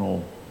Yoko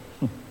Ono,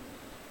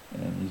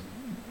 and he's,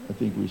 I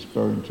think,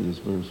 referring to this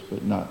verse,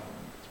 but not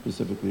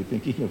specifically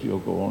thinking of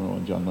Yoko Ono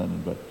and John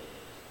Lennon, but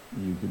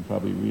you can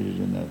probably read it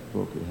in that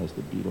book. It has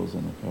the Beatles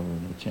on the cover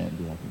and the chant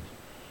happens.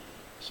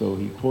 So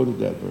he quoted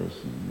that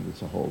verse, and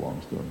it's a whole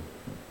long story.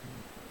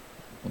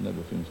 I'll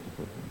never finish the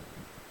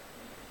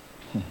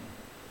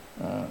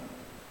book.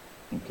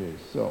 Okay,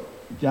 so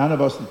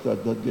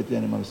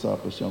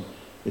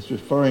it's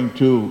referring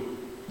to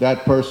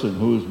that person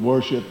who is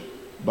worshipped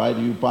by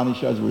the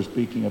Upanishads. We're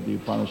speaking of the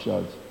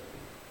Upanishads.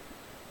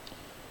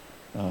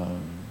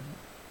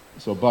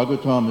 So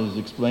Bhagavatam is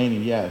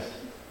explaining, yes,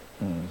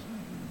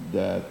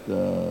 that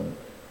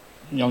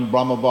Yang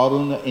Brahma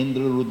Varuna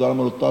Indra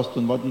Rudharma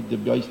Rutastan Vati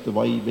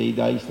Devyaistavai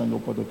Vedaistan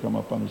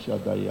Upadakama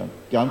Panishadaya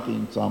Gyanti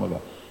in Samaga.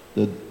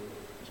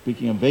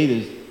 Speaking of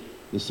Vedas,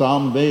 the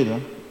Sam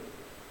Veda,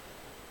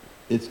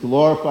 it's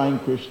glorifying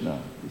Krishna.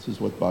 This is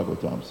what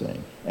Bhagavatam is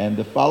saying. And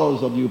the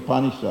followers of the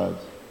Upanishads,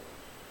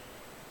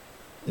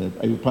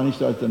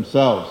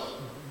 themselves,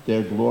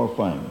 they're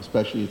glorifying.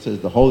 Especially it says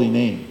the holy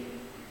name.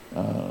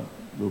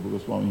 Rupa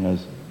Goswami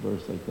has a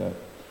verse like that,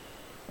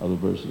 other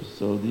verses.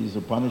 So these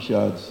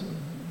Upanishads,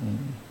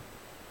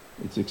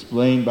 it's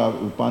explained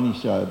about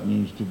Upanishad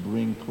means to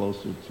bring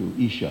closer to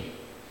Isha.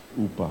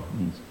 Upa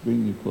means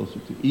bring you closer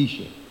to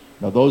Isha.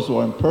 Now those who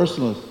are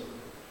impersonalists,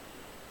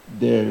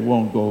 they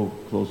won't go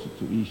closer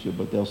to Isha,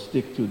 but they'll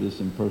stick to this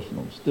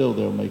impersonal. Still,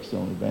 they'll make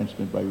some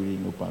advancement by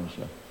reading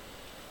Upanishad.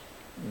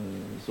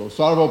 So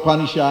Sarva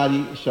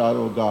Upanishadi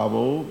Sharo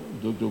Gavo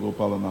Dugdha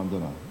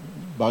Gopalanandana.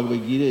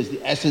 Bhagavad Gita is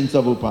the essence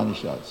of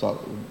Upanishad.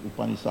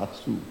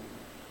 Upanishatsu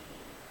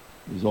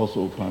is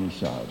also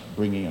Upanishad,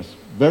 bringing us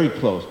very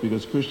close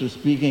because Krishna is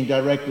speaking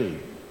directly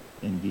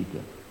in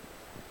Gita.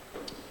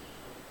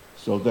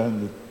 So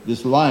then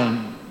this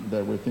line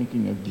that we're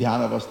thinking of,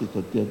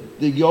 Dhyanavastita,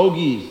 the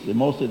yogis, the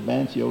most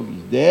advanced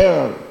yogis,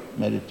 they're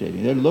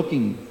meditating, they're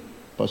looking,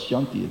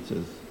 Pashyanti it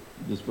says.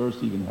 This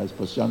verse even has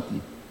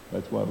Pashyanti.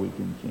 That's why we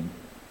can think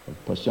of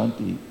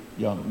Pashyanti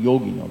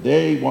yogi. No,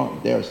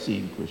 they're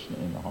seeing Krishna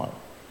in the heart.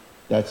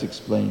 That's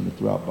explained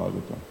throughout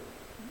Bhagavatam.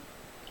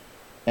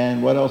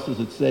 And what else does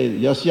it say?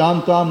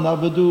 Yasyantam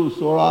navadu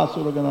sora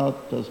suragana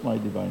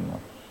tasmai divina.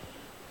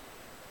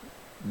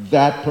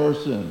 That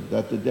person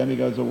that the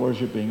demigods are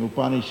worshipping,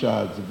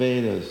 Upanishads,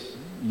 Vedas,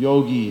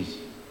 yogis,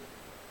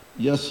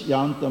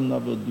 Yasyantam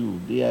navadu,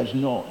 they has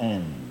no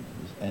end.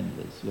 It's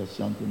endless.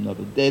 Yasyantam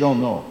navadu. They don't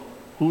know.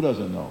 Who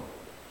doesn't know?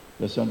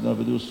 Yasyantam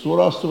navadu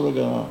sura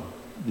suragana.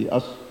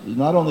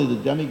 Not only the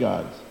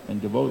demigods and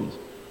devotees,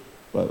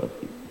 but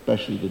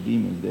especially the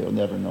demons, they'll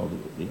never know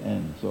the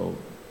end. So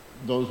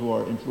those who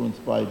are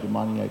influenced by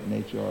demoniac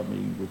nature are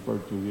being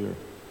referred to here.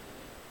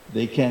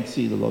 They can't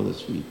see the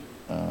lotus feet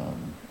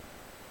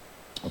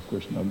of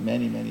Krishna.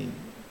 Many. In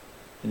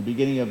the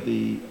beginning of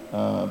the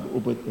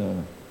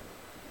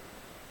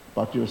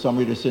Bhakti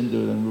Rasamrita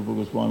Sindhu, and Rupa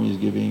Goswami is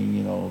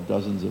giving,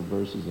 dozens of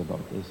verses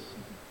about this.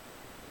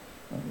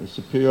 The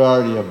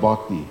superiority of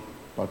bhakti,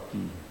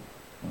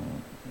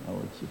 how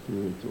it's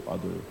superior to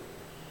other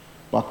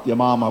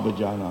Bhaktyamam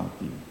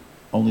abhajanati.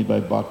 Only by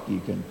bhakti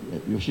can,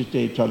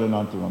 Yoshite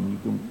charanantaram, you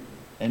can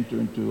enter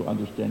into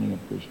understanding of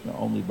Krishna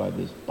only by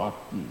this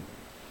bhakti.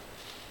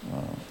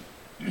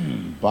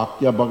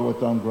 Bhaktya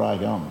Bhagavatam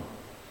Grahyam.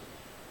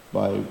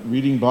 By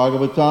reading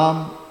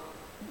Bhagavatam,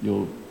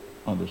 you'll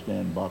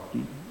understand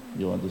bhakti,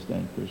 you'll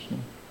understand Krishna.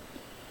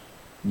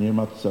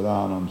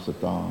 Nirmatsaranam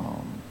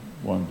satam.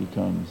 One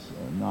becomes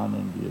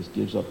non-envious,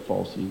 gives up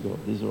false ego.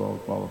 These are all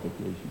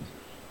qualifications.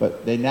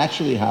 But they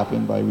naturally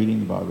happen by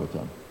reading the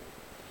Bhagavatam.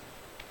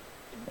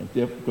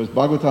 Because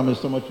Bhagavatam is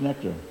so much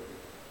nectar.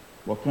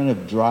 What kind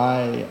of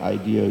dry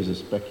ideas is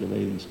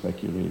speculating?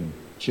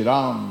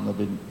 Chiram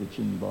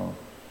navichinva.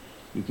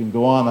 You can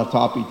go on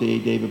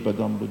atapite deva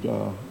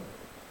padambuja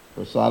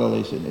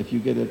prasadalation. If you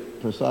get a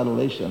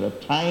prasadalation, a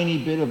tiny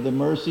bit of the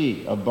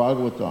mercy of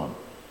Bhagavatam,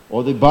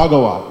 or the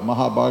Bhagavat,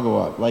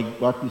 Mahabhagavat, like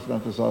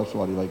Bhaktisiddhanta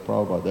Saraswati, like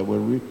Prabhupada, that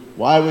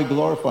why are we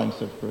glorifying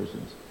such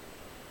persons?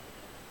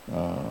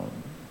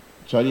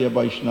 Charya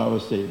Vaishnava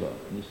Seva,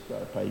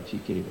 Nishta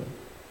Paichikeva.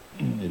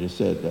 It is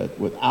said that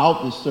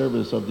without the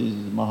service of these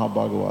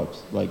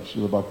Mahabhagavats, like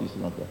Srila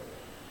Bhaktisiddhanta,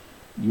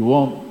 you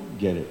won't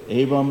get it.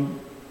 Evam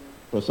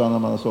prasana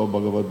manaso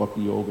bhagavad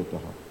bhakti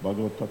yogataha,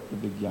 bhagavad tattva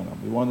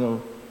vijnanam. We want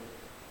to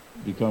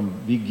become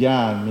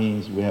vigyan,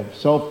 means we have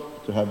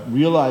to have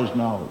realized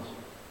knowledge.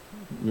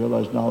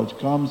 Realized knowledge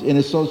comes in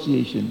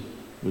association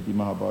with the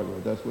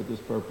Mahabhagavad. That's what this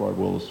purport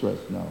will stress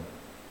now.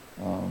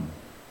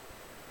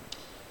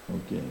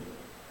 Okay.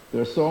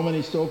 There are so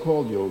many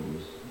so-called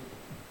yogis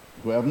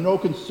who have no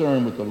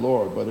concern with the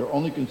Lord, but are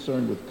only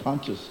concerned with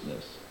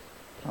consciousness,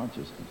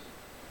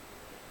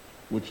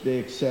 which they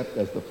accept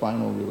as the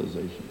final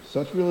realization.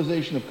 Such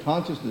realization of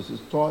consciousness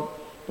is taught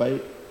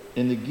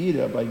in the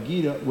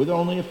Gita, with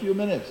only a few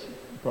minutes.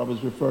 Prabhupada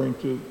is referring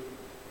to,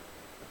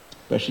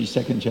 especially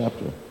second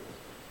chapter.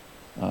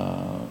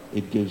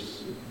 It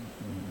gives,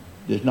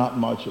 there's not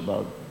much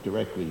about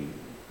directly,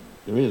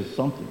 there is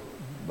something,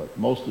 but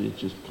mostly it's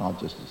just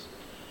consciousness.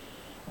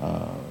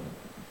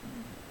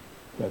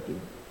 That the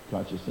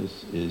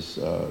consciousness is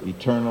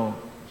eternal,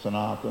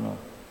 sanatana,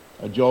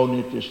 ajo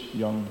nitish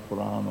yang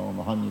purano,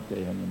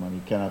 mahanyate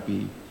hanyamani, cannot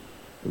be,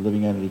 the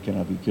living entity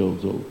cannot be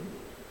killed. So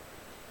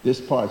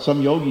this part,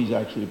 some yogis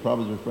actually,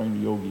 Prabhupada is referring to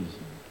yogis,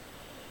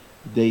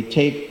 they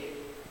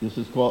take, this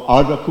is called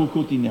Ardha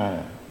Kukuti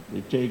Nyaya.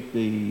 They take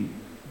the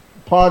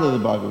part of the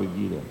Bhagavad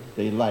Gita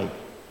they like,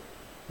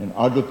 and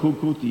Ardha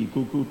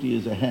Kukuti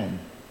is a hen.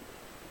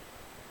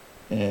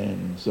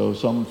 And so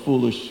some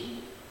foolish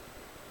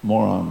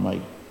moron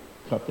might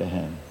cut the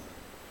hen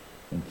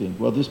and think,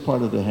 well, this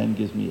part of the hen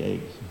gives me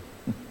eggs,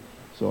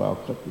 so I'll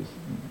cut this.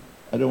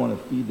 I don't want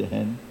to feed the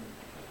hen,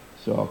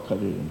 so I'll cut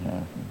it in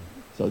half.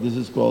 So this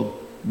is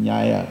called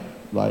Nyaya.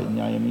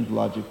 Nyaya means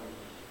logic.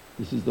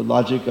 This is the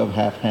logic of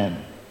half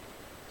hen.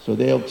 So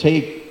they'll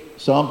take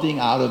something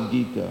out of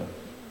Gita,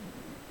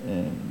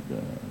 and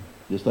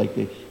just like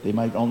they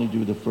might only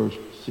do the first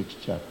 6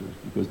 chapters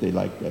because they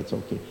like that's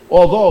okay.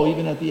 Although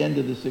even at the end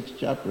of the 6th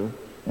chapter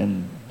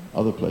and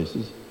other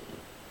places,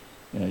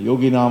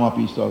 Yoginam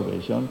api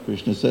sarvesham,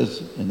 Krishna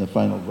says in the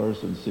final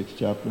verse in the 6th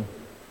chapter,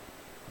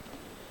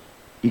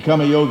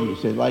 become a yogi.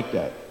 Say like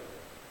that.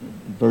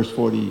 Verse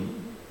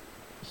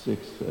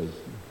 46 says,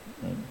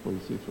 right?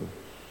 46.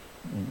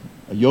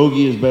 A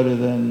yogi is better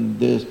than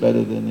this,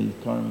 better than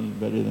a karmi,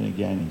 better than a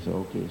jnani.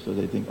 So okay, so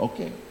they think,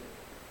 okay,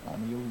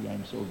 I'm a yogi,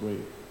 I'm so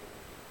great.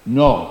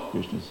 No,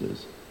 Krishna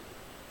says,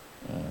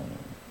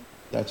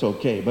 that's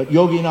okay. But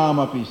yoginam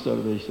api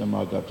sarvesham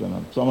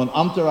agatanam. Someone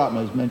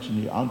antaratma is mentioned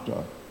here,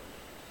 anta.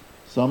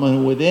 Someone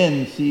who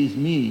within sees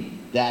me,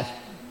 that's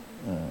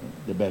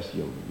the best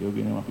yogi.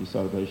 Yoginam api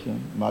sarvesham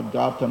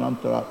madgatan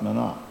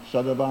antaratmana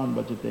shadavan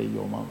bhajate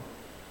yomam.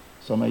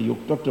 Samay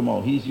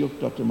yuktatamo, he's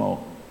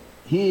yuktatamo.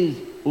 He is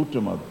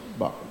Uttama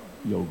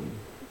yogi.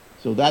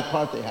 So that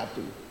part they have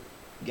to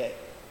get.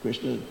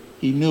 Krishna,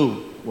 he knew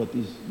what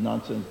these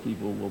nonsense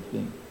people will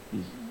think,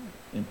 these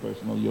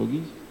impersonal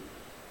yogis.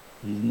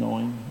 He's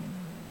knowing.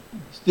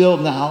 Still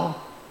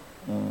now,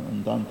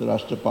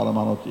 Dantarashtra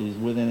Paramanoti is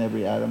within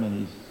every atom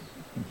and he's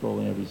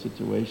controlling every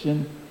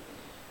situation.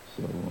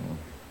 So,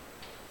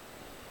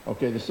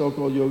 okay, the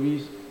so-called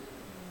yogis,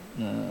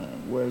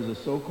 whereas the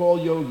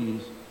so-called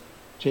yogis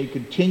take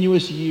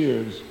continuous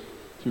years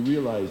to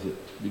realize it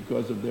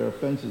because of their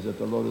offenses at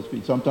the lotus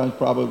feet. Sometimes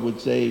Prabhupada would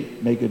say,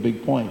 make a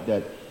big point,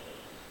 that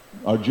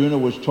Arjuna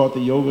was taught the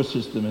yoga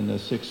system in the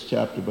 6th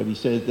chapter, but he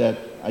says that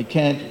I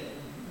can't,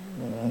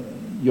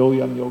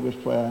 yoyam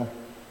yogastvaya,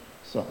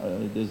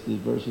 there's the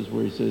verses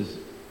where he says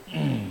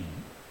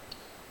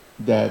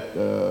that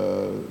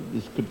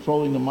this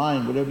controlling the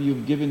mind, whatever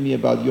you've given me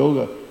about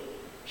yoga,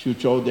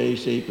 shucho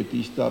deshe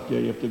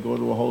patistapya, you have to go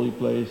to a holy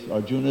place.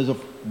 Arjuna is a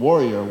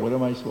warrior. What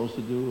am I supposed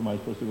to do? Am I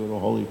supposed to go to a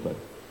holy place?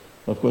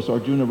 Of course,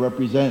 Arjuna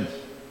represents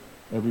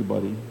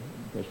everybody,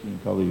 especially in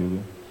Kali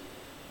Yuga.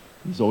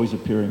 He's always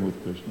appearing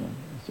with Krishna.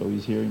 So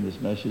he's hearing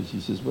this message.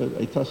 He says, well,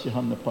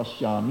 etasyaham na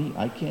pashyami.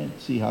 I can't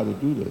see how to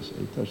do this.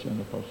 Etasyaham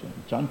na pashyami.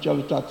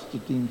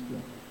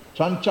 Chanchalatatstatimstra.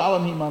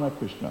 Chanchalam hi mana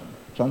Krishna.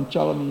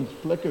 Chanchala means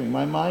flickering.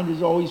 My mind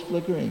is always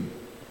flickering.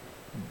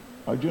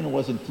 Arjuna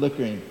wasn't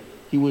flickering.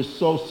 He was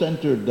so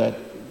centered that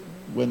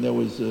when there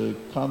was a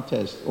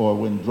contest or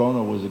when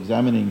Drona was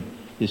examining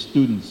his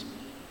students,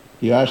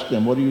 he asked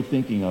them, what are you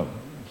thinking of?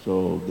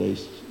 So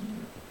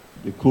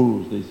the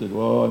Kurus, they said,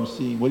 well,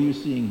 what are you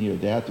seeing here?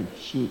 They had to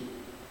shoot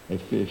a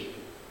fish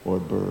or a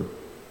bird.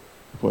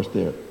 Of course,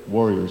 they're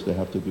warriors, they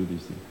have to do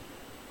these things.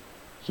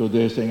 So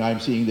they're saying, I'm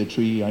seeing the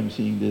tree, I'm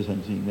seeing this,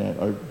 I'm seeing that.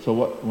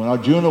 When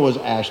Arjuna was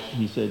asked,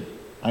 he said,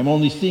 I'm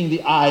only seeing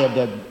the eye of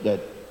that.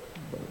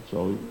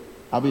 So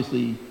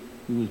obviously,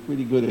 he was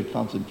pretty good at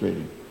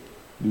concentrating.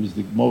 He was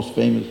the most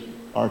famous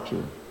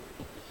archer.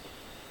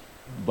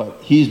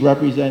 But he's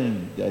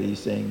representing that, he's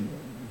saying,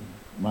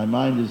 my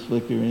mind is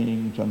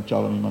flickering,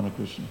 Chanchalami Mana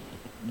Krishna.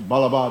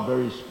 Balabha,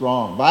 very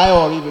strong.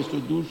 Vayo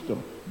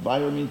Rivastudushka.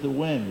 Vayo means the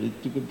wind.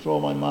 To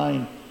control my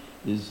mind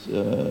is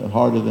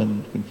harder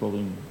than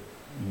controlling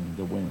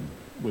the wind,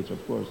 which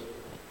of course,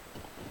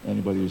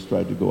 anybody who's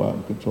tried to go out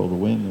and control the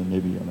wind, and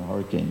maybe on a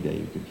hurricane day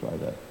you can try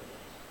that.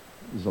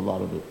 There's a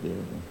lot of it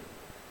there.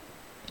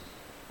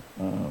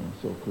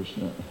 So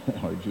Krishna,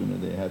 Arjuna,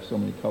 they have so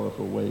many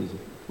colorful ways of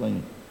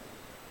explaining.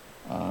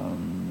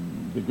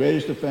 The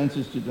greatest offense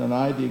is to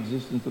deny the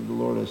existence of the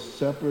Lord as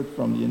separate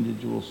from the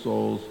individual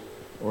souls,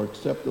 or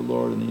accept the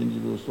Lord and the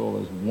individual soul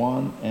as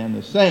one and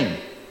the same.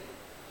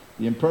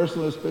 The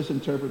impersonalists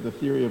misinterpret the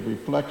theory of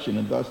reflection,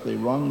 and thus they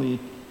wrongly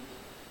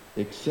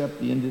accept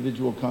the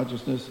individual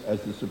consciousness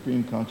as the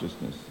supreme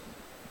consciousness.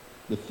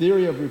 The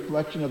theory of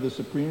reflection of the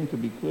Supreme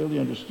can be clearly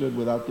understood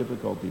without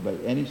difficulty by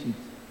any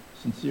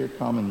sincere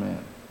common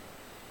man.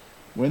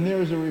 When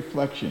there is a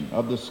reflection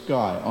of the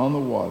sky on the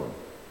water,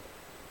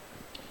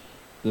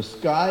 the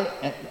sky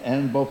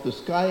and both the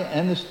sky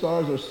and the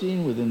stars are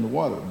seen within the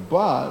water,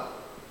 but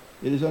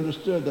it is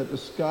understood that the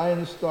sky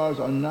and the stars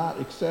are not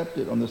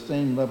accepted on the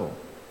same level.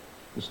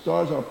 The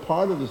stars are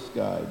part of the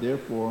sky,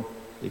 therefore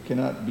they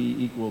cannot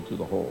be equal to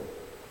the whole.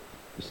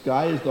 The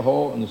sky is the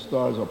whole and the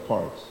stars are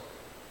parts.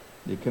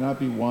 They cannot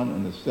be one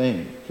and the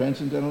same.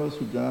 Transcendentalists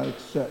who do not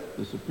accept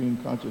the supreme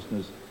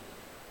consciousness,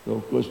 though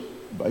of course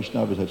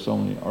Vaishnavas have so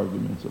many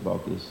arguments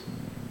about this.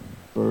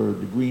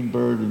 Bird, the green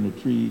bird in the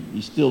tree,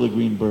 he's still the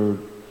green bird,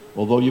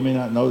 although you may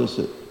not notice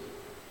it.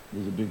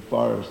 There's a big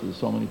forest, there's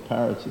so many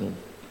parrots in it.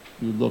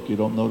 You look, you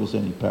don't notice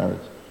any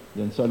parrots.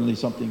 Then suddenly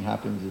something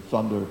happens, a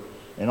thunder,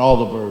 and all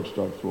the birds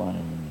start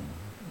flying.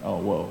 Oh,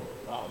 whoa,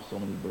 wow, so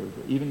many birds.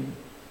 Even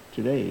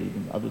today,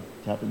 it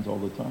happens all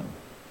the time.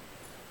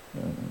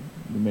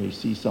 You may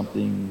see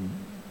something,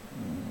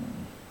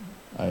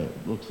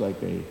 it looks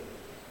like a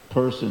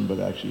person, but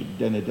actually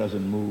then it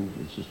doesn't move.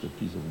 It's just a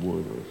piece of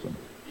wood or some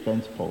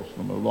fence post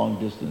from a long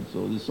distance.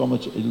 So there's so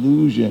much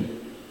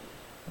illusion.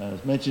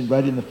 It's mentioned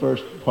right in the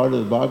first part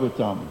of the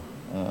Bhagavatam.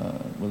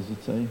 What does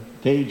it say?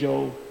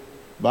 Tejo,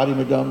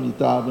 Varimadam,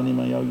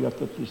 Yitavanimaya,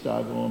 Yafta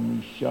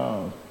Pristagam,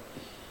 Nisha.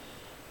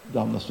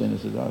 Damnasvena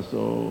Siddha.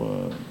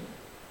 So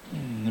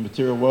in the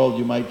material world,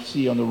 you might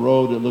see on the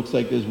road, it looks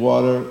like there's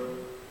water.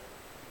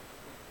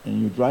 And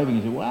you're driving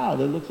and you say, wow,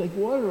 that looks like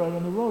water right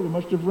on the road. It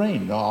must have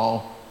rained.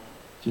 No,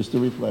 just a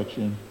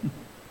reflection.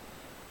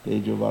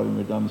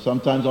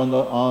 Sometimes on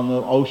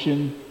the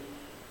ocean,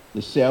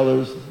 the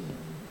sailors,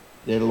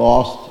 they're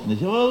lost. And they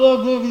say, oh,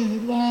 look,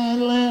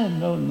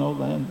 land. No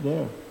land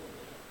there.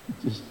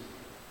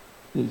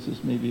 There's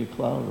just maybe a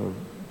cloud or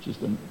just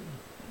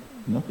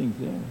nothing's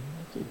there.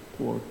 So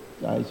poor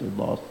guys are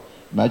lost.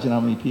 Imagine how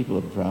many people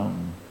have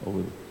drowned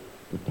over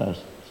the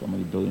past so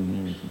many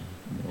billion years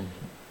in the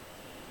ocean.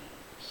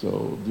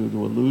 So due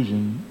to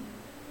illusion,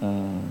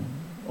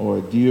 or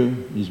a deer,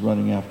 he's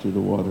running after the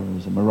water, and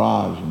there's a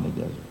mirage in the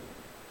desert.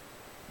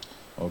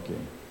 Okay.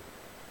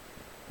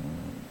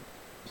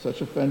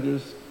 Such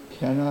offenders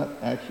cannot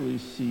actually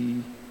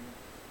see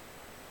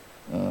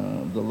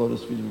the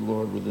lotus feet of the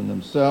Lord within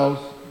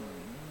themselves,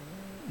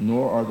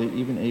 nor are they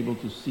even able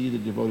to see the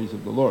devotees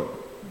of the Lord.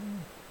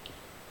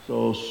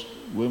 So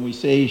when we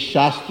say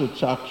Shastra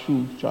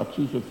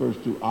Chakshus refers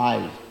to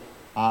eyes.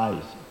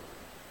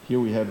 Here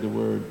we have the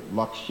word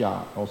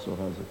Lakshya, also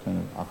has a kind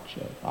of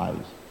aksha,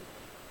 eyes.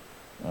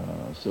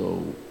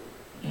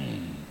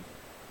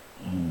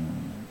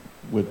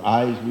 With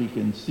eyes we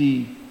can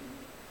see,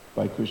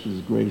 by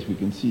Krishna's grace, we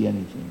can see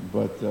anything.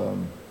 But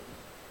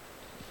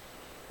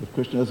if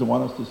Krishna doesn't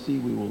want us to see,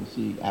 we will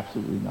see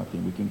absolutely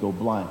nothing. We can go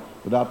blind.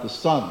 Without the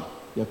sun,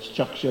 that's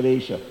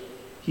Chaksharesha.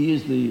 He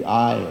is the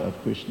eye of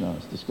Krishna,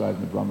 it's described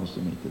in the Brahma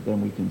Samhita.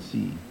 Then we can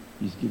see.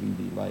 He's giving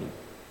the light.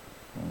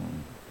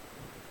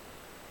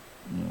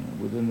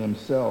 Within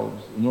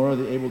themselves, nor are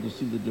they able to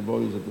see the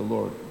devotees of the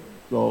Lord.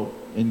 So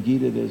in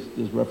Gita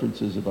there's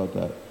references about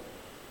that.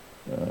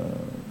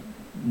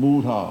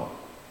 Mudha,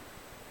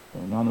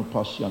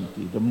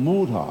 nanupashyanti, the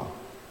mudha,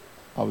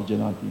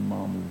 avajanati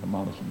mamu,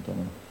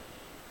 manasantana.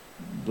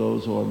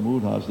 Those who are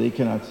mudhas, they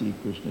cannot see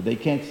Krishna. They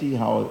can't see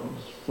how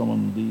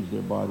someone leaves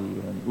their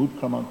body.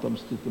 Utkramantam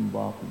stitam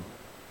bhapi,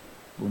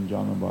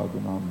 bunjana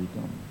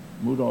bhaganamritam.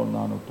 Mudha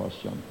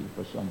nanupashyanti,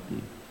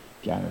 pasyanti.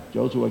 Jnana.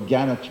 Those who are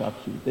Jnana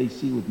Chakshu, they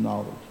see with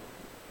knowledge.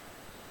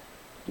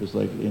 Just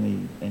like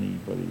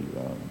anybody,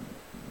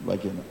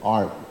 like in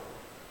art,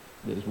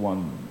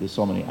 There's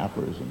so many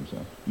aphorisms.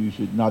 You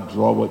should not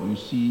draw what you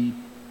see,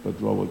 but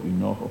draw what you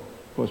know.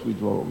 Of course we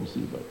draw what we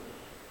see, but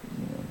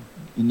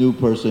the new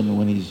person,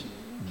 when he's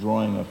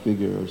drawing a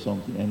figure or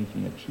something,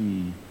 anything, a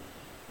tree,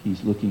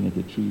 he's looking at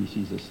the tree,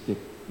 sees a stick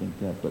like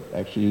that. But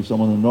actually, if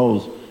someone who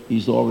knows,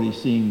 he's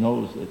already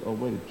knows that, oh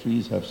wait, the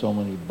trees have so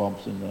many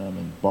bumps in them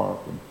and bark,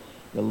 and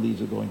the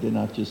leaves are going, they're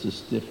not just as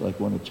stiff like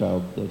when a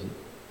child does it.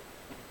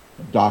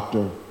 A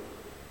doctor,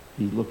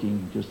 he's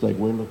looking just like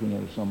we're looking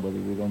at somebody,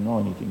 we don't know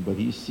anything, but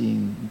he's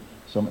seeing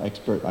some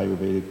expert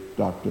Ayurvedic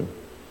doctor.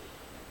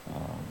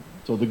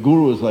 So the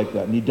guru is like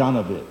that,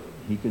 Nidanavit.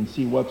 He can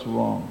see what's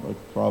wrong, like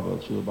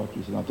Prabhupada, Srila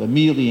Bhaktisiddhanta,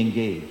 immediately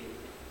engaged.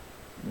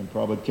 When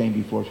Prabhupada came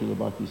before Srila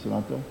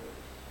Bhaktisiddhanta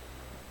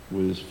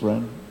with his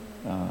friend,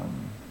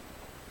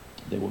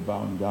 they were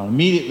bowing down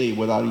immediately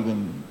without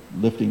even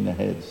lifting their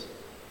heads.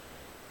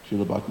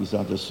 Srila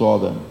Bhaktisiddhanta saw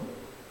them.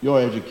 You're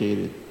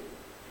educated.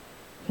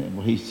 And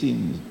well, he's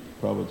seen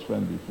Prabhupada's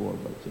friend before,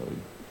 but so he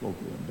spoke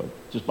to him.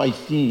 But just by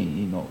seeing,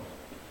 he knows.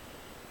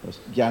 That's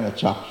Jnana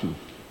Chakshu.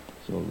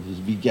 So this is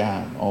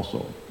Vigyan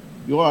also.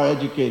 You are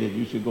educated,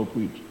 you should go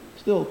preach.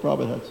 Still,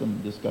 Prabhupada had some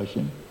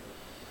discussion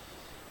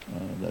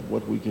that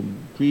what we can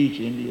preach,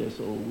 India is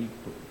so a weak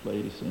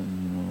place,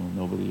 and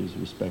nobody is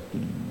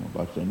respecting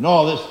about saying,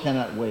 no, this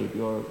cannot wait.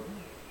 Your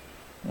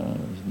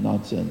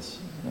nonsense,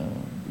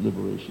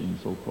 liberation,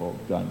 so-called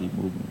Gandhi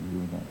movement. We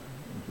were not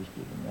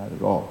interested in that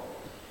at all.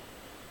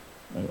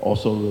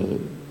 Also the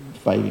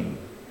fighting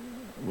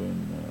when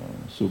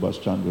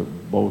Subhash Chandra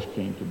Bose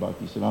came to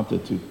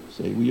Bhaktisiddhanta to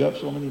say, we have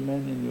so many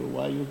men in you,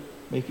 why are you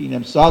making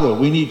them sadhu?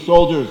 We need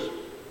soldiers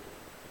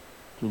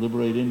to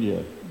liberate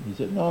India. He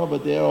said, no,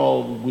 but they're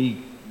all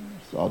weak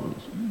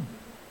sadhus.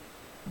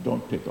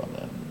 Don't pick on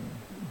them.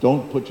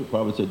 Don't put your,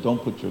 Prabhupada said,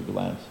 don't put your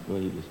glance, the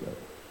way he described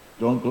it.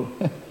 Don't go,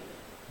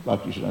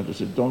 Bhaktisiddhanta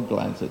said, don't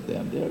glance at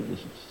them. They're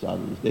just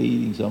sadhus. They're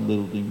eating some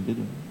little thing.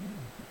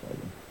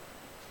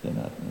 They're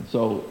not. And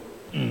so,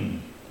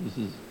 this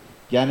is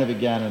Jnana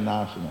Vijnana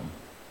Nasanam.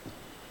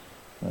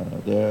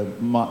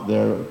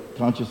 Their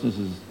consciousness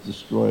is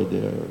destroyed.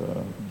 Their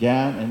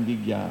Gyan and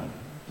Vigyan,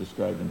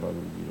 described in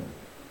Bhagavad Gita.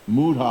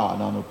 Mudha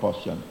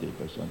nanupasyanti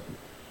pasyanti.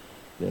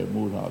 They're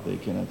mudha, they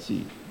cannot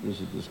see.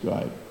 This is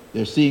described.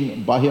 They're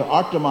seeing bahir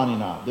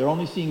artamanina. They're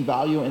only seeing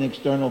value in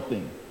external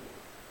things.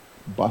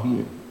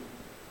 Bahir.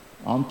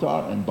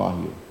 Antar and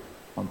bahir.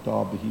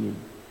 Antar, bahir.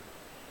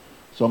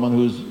 Someone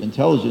whose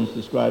intelligence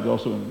described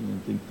also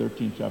in, I think,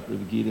 13th chapter of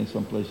the Gita in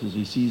some places,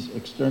 he sees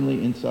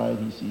externally, inside,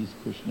 he sees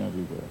Krishna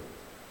everywhere.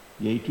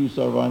 Yetu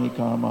sarvani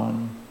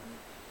karmani,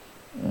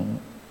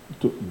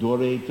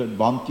 dore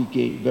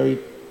tadvantike, very,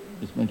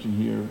 it's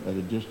mentioned here at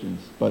a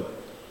distance, but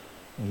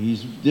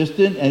he's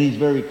distant and he's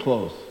very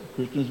close.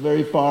 Krishna's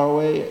very far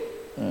away,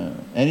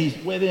 and he's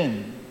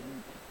within,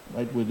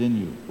 right within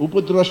you.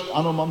 Upadrasht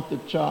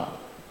anumantak cha,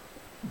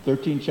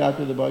 13th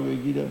chapter of the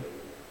Bhagavad Gita.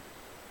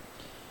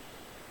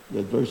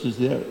 That verse is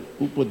there,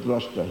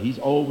 upadrashta, he's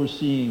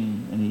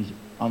overseeing and he's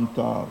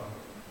antar,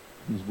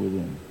 he's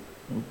within.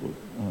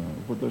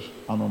 Upadrashta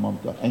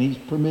anumanta, and he's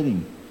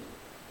permitting.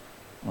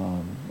 Okay,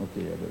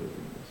 I better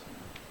read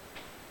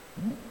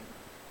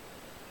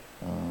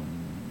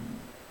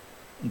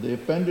this. The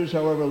offenders,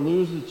 however,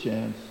 lose the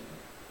chance.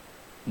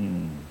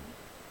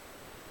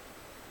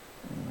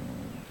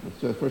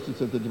 First it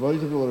says, the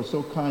devotees of the Lord are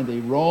so kind,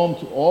 they roam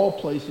to all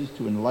places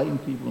to enlighten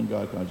people in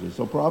God consciousness.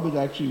 So Prabhupada is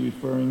actually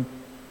referring,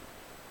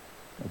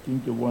 I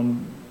think the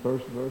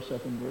first verse,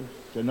 second verse,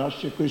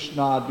 Janasya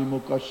Krishna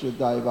Vimukasya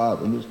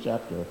Daivad, in this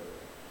chapter.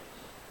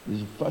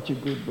 This is such a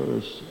good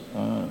verse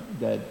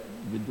that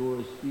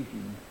Vidur is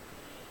speaking.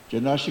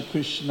 Janasya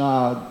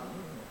Krishna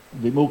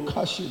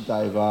Vimukasya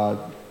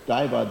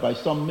Daivad, by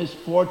some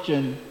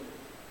misfortune,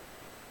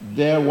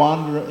 they're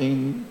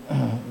wandering,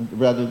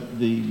 rather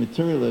the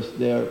materialists,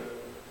 they're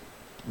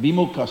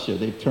Vimukasya,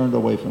 they've turned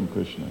away from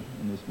Krishna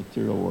in this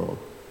material world.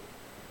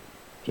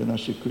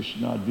 Janasya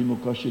Krishna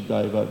Vimukasya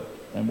Daivad.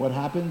 And what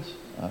happens?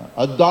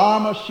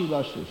 Adharma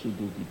shilasya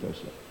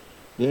sudukitasya.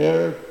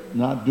 They're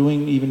not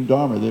doing even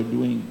dharma, they're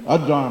doing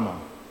adharma.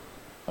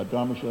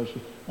 Adharma shilasya.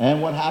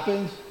 And what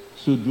happens?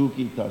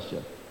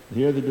 Sudukitasya.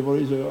 Here the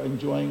devotees are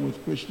enjoying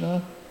with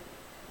Krishna,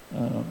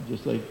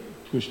 just like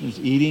Krishna's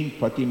eating,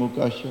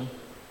 pratimukasya.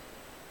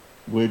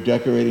 We're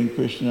decorating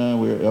Krishna,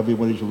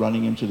 everybody's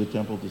running into the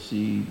temple to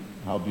see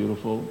how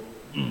beautiful.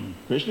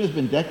 Krishna's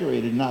been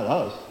decorated, not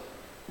us.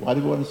 Why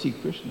do we want to see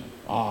Krishna?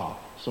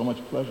 So much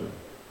pleasure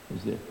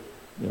is there.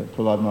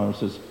 Prahlad Maharaj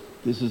says,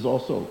 this is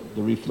also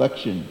the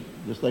reflection,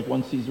 just like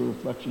one sees a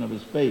reflection of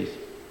his face,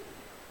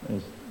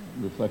 as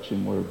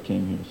reflection word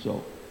came here.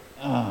 So,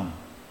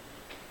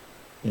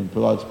 in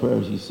Prahlad's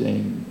prayers, he's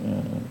saying,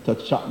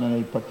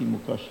 Tatchatmane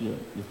pratimukasya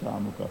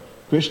yatamukha.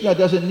 Krishna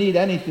doesn't need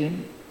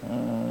anything.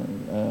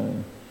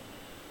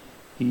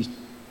 He's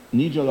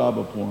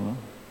nijalabha purna.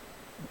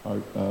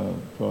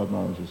 Prahlad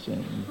Maharaj is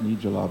saying, he's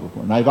nijalabha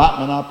purna.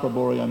 Naivatmana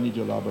praboryam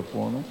nijalabha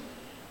purna.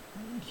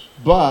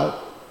 But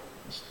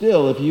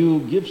still, if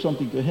you give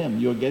something to him,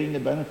 you're getting the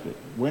benefit.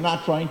 We're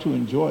not trying to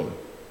enjoy.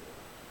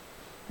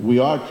 We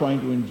are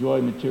trying to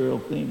enjoy material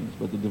things,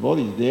 but the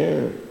devotees,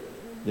 their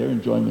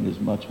enjoyment is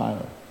much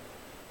higher.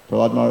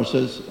 Prahlad Maharaj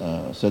says,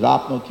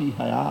 Sadapnoti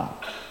haya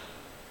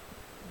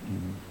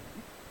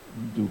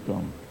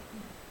dukam.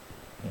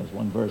 There's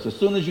one verse. As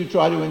soon as you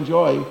try to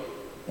enjoy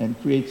and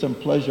create some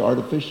pleasure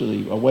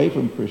artificially away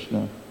from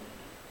Krishna,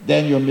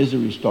 then your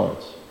misery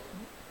starts.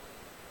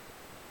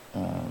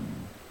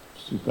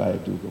 Sukhaya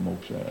dukkha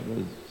mokshaya.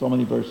 There's so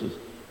many verses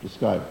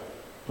described.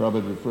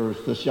 Prabhupada refers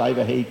to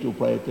Shaiva hetu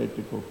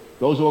prayatetiko.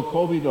 Those who are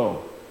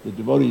kovido, the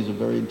devotees are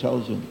very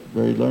intelligent,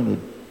 very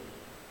learned.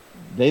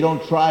 They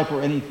don't try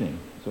for anything.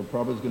 So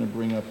Prabhupada's going to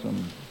bring up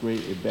some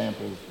great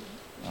examples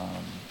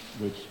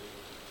which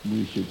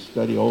we should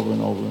study over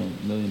and over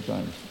a million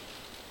times.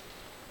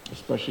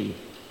 Especially,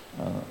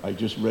 I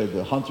just read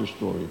the hunter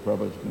story.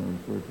 Prabhupada's going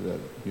to refer to that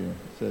here.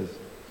 It says,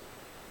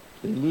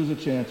 they lose a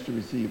chance to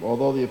receive.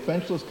 Although the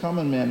offenseless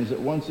common man is at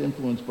once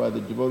influenced by the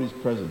devotee's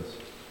presence.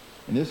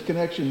 In this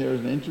connection, there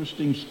is an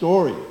interesting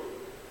story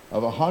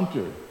of a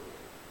hunter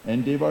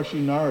and Devarshi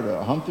Narada,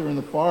 a hunter in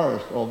the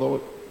forest.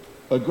 Although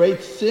a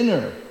great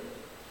sinner,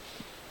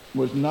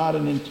 was not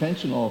an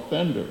intentional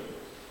offender.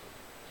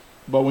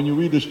 But when you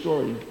read the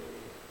story,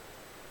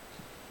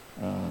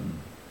 he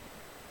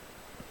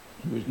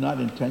was not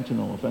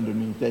intentional offender,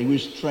 means that he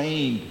was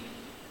trained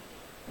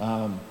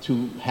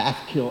to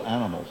half-kill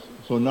animals.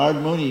 So Narad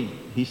Muni,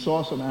 he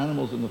saw some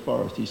animals in the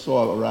forest. He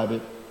saw a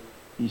rabbit,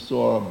 he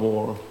saw a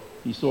boar,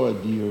 he saw a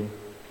deer.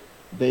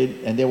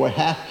 They were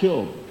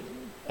half-killed,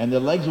 and their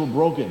legs were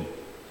broken.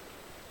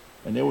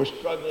 And they were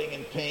struggling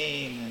in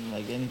pain and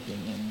like anything.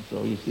 And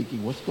so he's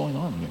thinking, what's going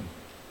on here?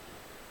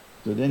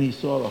 So then he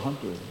saw the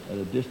hunter at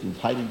a distance,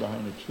 hiding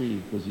behind a tree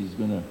because he's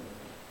going to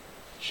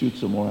shoot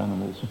some more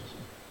animals.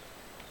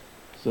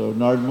 So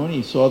Narad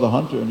Muni saw the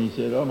hunter and he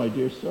said, oh, my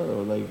dear sir,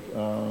 like,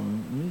 let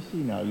me see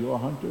now, you're a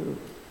hunter,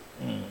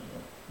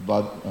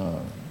 but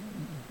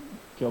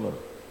killer,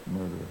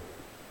 murderer.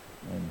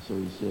 And so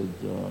he said,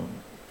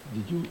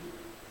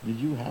 did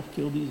you half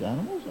kill these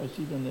animals? I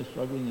see them, they're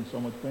struggling in so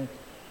much pain.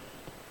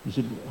 He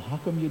said, how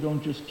come you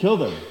don't just kill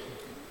them?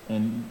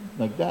 And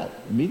like that,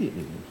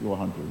 immediately, if you're a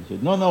hunter. He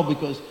said, no,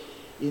 because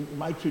in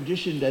my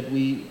tradition that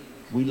we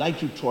like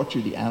to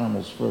torture the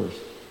animals first.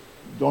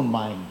 Don't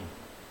mind.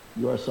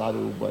 You're a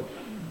sadhu,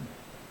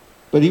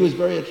 but he was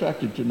very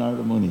attracted to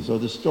Narada Muni. So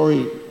the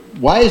story,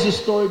 why is this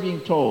story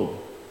being told?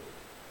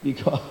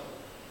 Because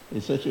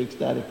it's such an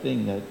ecstatic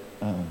thing that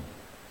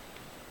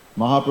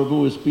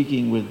Mahaprabhu is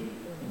speaking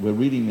we're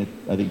reading the,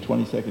 I think,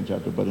 22nd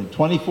chapter, but in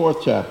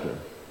 24th chapter,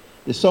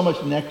 there's so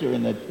much nectar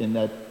in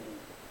that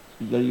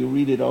you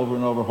read it over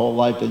and over whole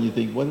life, then you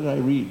think, what did I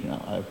read?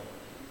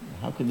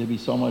 How can there be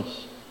so much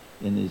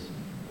in these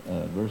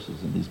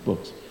verses, in these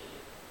books?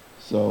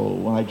 So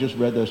when I just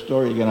read that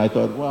story again, I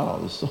thought, wow,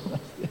 there's so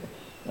much there.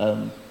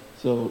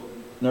 So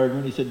Narad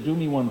Muni said, do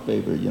me one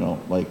favor,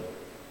 like,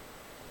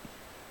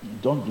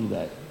 don't do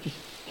that. Just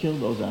kill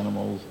those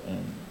animals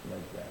and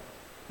like that.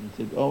 And he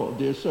said, oh,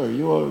 dear sir, do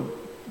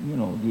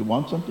you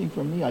want something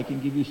from me? I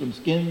can give you some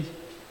skins,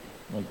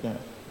 like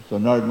that. So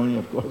Narad Muni,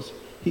 of course,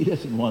 he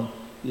doesn't want,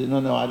 he said,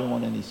 no, I don't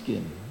want any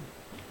skin.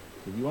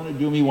 If you want to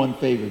do me one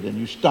favor, then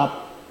you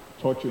stop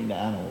torturing the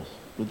animals.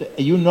 But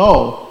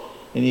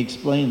and he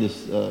explained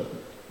this to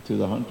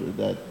the hunter,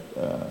 that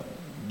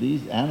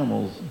these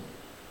animals,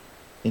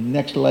 in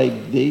next life,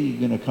 they're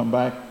going to come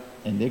back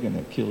and they're going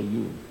to kill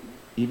you.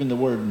 Even the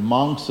word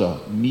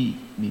mangsa, meat,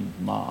 means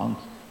ma'angs.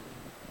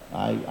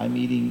 I'm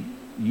eating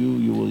you,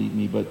 you will eat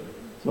me. But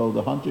so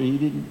the hunter,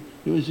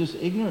 he was just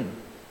ignorant.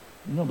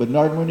 But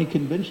Narad Muni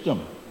convinced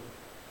him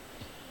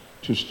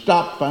to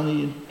stop,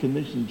 finally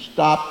convinced him,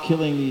 stop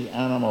killing these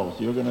animals.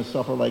 You're going to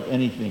suffer like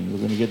anything. You're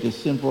going to get this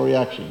simple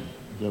reaction.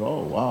 He said,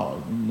 oh, wow, I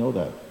didn't know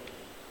that.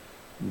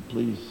 You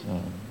please.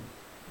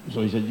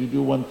 So he said, you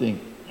do one thing.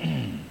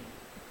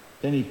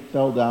 Then he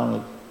fell down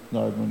at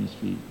Narad Muni's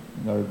feet.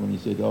 Narad Muni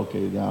said, okay,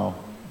 now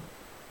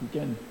you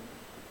can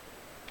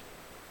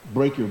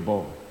break your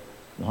bow.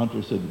 The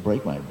hunter said,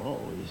 break my bow?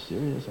 Are you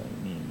serious? I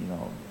mean,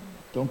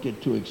 don't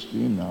get too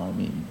extreme now. I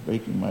mean,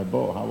 breaking my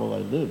bow, how will I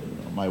live?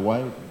 My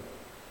wife.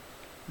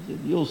 He said,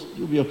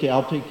 you'll be okay,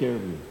 I'll take care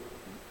of you.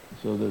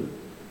 So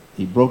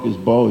he broke his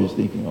bow. He's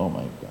thinking, oh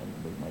my God,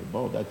 he broke my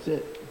bow. That's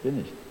it,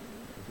 finished.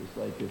 It's just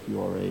like if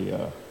you're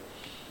a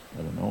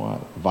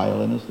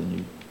violinist and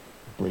you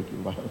break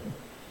your violin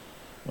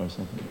or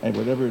something. And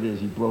whatever it is,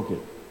 he broke it.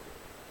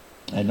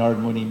 And Narad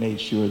Muni made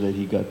sure that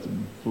he got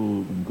some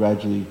food, and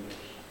gradually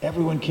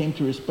everyone came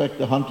to respect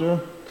the hunter.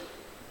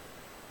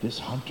 This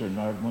hunter,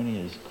 Narad Muni,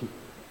 is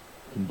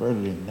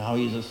converted him. Now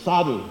he's a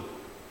sadhu.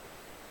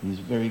 He's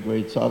a very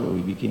great sadhu.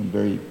 He became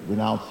very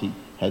renounced. He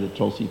had a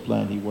tulsi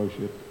plant he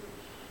worshipped.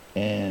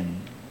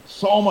 And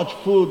so much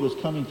food was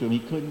coming to him, he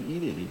couldn't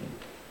eat it even.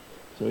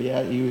 So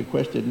he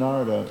requested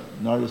Narada.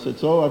 Narada said,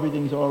 so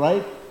everything's all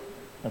right?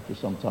 After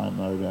some time,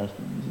 Narada asked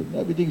him. He said,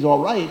 everything's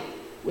all right.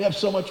 We have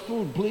so much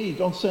food. Please,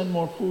 don't send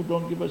more food.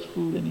 Don't give us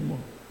food anymore.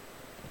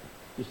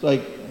 Just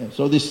like,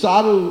 so the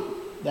sadhu,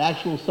 the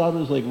actual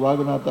sadhus like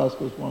Raghunath Das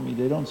Goswami,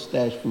 they don't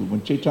stash food.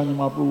 When Chaitanya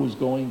Mahaprabhu was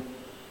going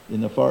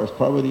in the forest.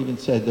 Parvati even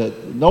said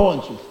that no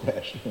one should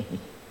stash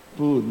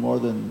food more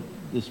than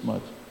this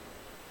much.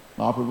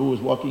 Mahaprabhu was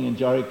walking in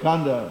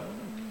Jharikanda,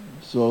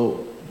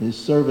 so his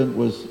servant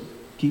was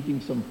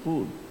keeping some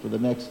food for the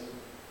next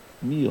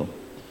meal.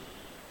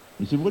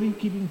 He said, what are you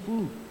keeping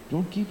food?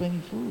 Don't keep any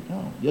food,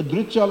 no.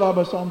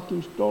 Yadrichalabha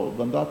santushto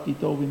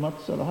vandatito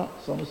vimatsaraha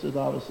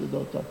samasidava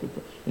siddho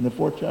takrita. In the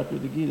 4th chapter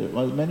of the Gita.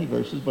 Well, there's many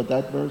verses, but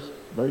that verse,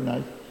 very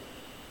nice.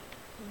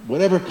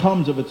 Whatever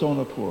comes of its own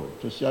accord.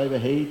 Tasyaiva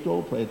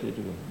heito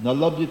prayatetu.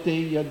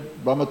 Nalabhyate yad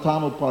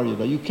brahmatamo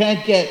paryada. You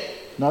can't get,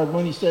 Narad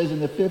Muni says in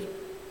the 5th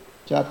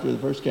chapter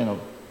of the 1st canto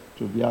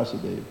to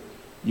Vyasadeva,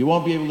 you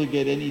won't be able to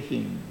get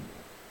anything.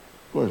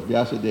 Of course,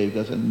 Vyasadeva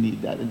doesn't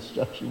need that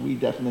instruction. We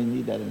definitely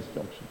need that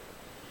instruction.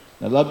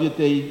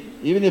 Nalabhyate,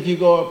 even if you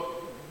go up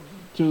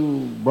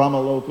to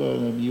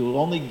Brahmaloka, you'll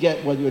only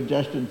get what you're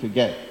destined to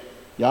get.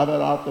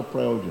 Yadarata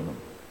prayojanam.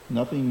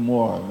 Nothing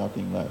more,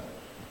 nothing less.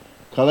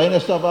 Kalena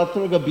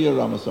savatra gabir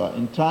ramasa.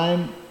 In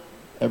time,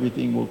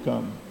 everything will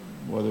come,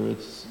 whether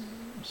it's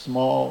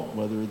small,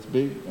 whether it's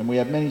big. And we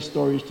have many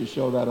stories to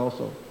show that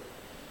also.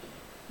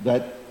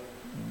 That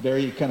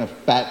very kind of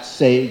fat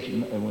sage,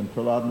 when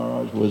Prahlad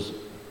Maharaj was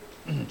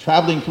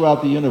traveling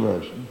throughout the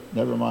universe,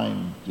 never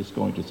mind just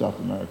going to South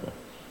America.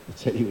 It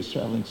said he was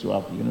traveling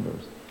throughout the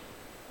universe.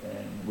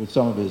 And with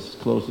some of his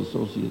close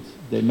associates,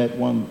 they met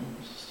one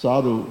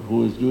sadhu who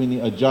was doing the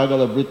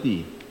Ajagala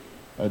Vritti.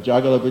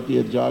 Ajagala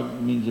Vritti,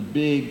 Ajag means a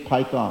big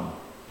python.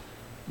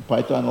 The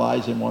python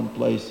lies in one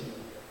place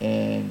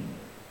and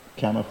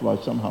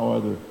camouflage somehow or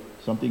other.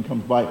 Something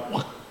comes by,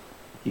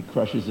 he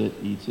crushes it,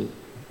 eats it.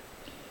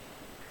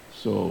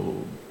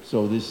 So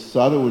this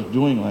sadhu was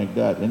doing like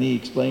that, and he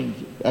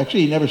explained,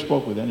 actually he never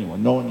spoke with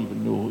anyone, no one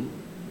even knew.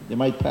 They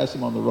might pass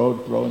him on the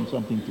road, throw him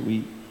something to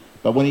eat.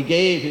 But when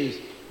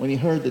he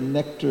heard the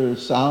nectar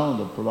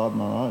sound of Prahlad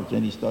Maharaj,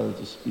 then he started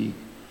to speak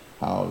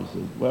how he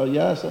said, well,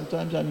 yeah,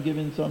 sometimes I'm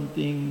given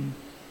something,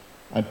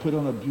 I'm put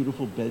on a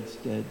beautiful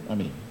bedstead. I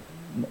mean,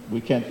 we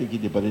can't think he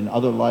did, but in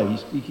other lives, he's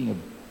speaking of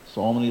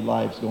so many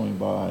lives going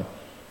by.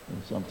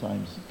 And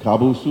sometimes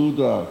Kabu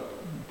Sudra,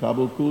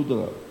 Kabu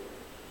Kudra,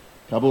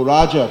 Kabu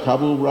Raja,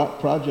 Kabu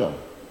Praja,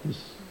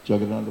 this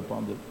Jagannatha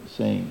Pandit is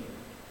saying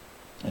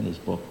in his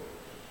book.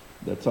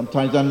 That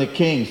sometimes I'm the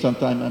king,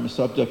 sometimes I'm a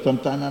subject,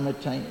 sometimes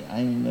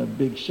I'm a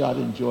big shot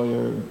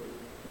enjoyer,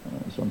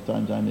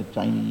 sometimes I'm a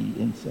tiny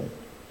insect.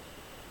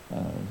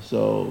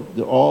 So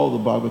all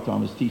the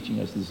Bhagavatam is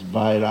teaching us this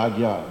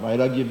Vairagya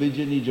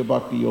Vijja Nija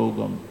Bhakti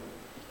Yogam.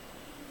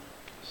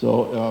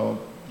 So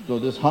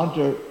this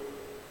hunter,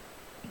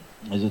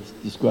 as it's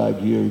described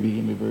here, he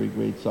became a very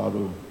great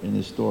sadhu in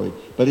his story.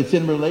 But it's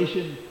in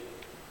relation,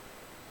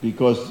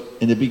 because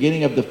in the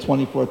beginning of the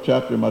 24th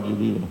chapter of Madhya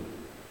Lila,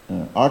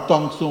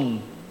 Artang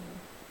Sung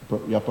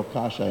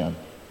Yapakashayan,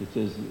 it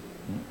says,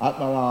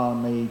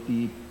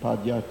 Atmarameti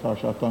Padya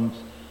Karshatangs.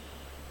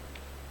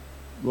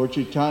 Lord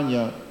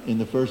Chaitanya, in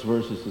the first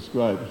verse is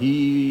described,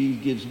 he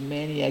gives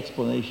many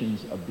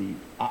explanations of the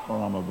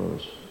Atmarama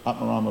verse.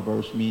 Atmarama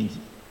verse means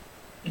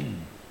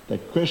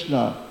that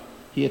Krishna,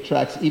 he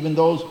attracts even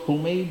those who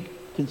may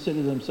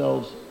consider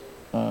themselves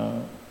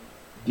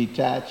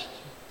detached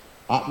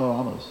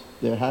Atmaramas.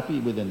 They're happy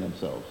within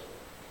themselves.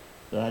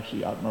 They're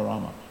actually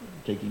Atmarama,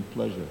 taking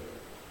pleasure.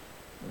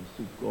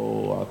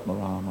 Sukho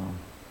Atmarama.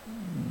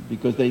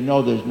 Because they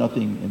know there's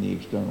nothing in the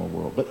external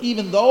world. But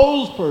even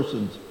those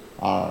persons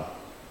are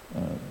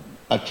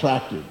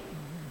attracted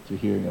to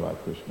hearing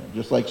about Krishna.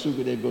 Just like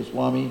Sukadeva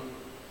Goswami,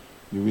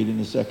 you read in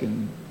the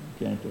 2nd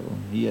canto,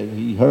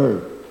 he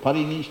heard,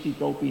 Parinishti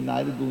Topi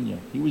Nairagunya.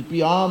 He was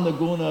beyond the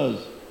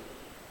gunas.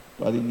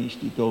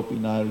 Parinishti Topi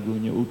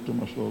Nairagunya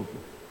Uttama Shloka.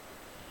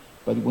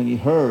 But when he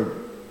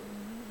heard,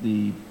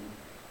 he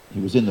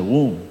was in the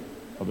womb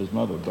of his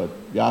mother, but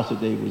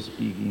Vyasadeva was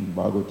speaking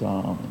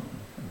Bhagavatam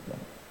and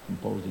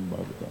composing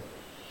Bhagavatam.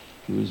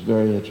 He was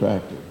very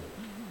attractive.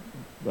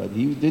 But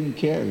he didn't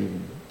care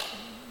even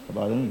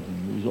about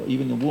anything.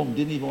 Even the womb,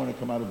 didn't even want to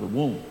come out of the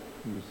womb.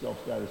 He was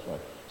self-satisfied.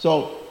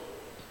 So,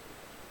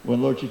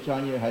 when Lord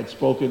Chaitanya had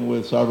spoken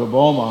with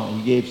Sarvabhauma,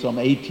 he gave some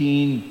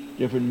 18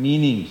 different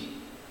meanings.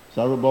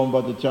 Sarvabhauma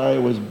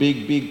Bhattacharya was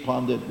big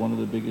Pandit, one of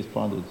the biggest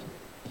Pandits,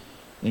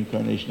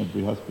 incarnation of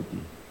Brihaspati.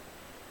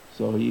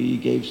 So he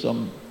gave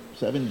some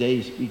 7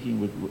 days speaking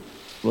with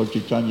Lord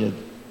Chaitanya.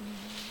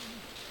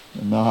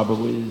 And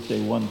Mahaprabhu didn't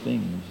say one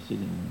thing. He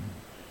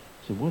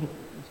said, what's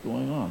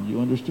going on?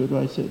 You understood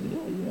what I said?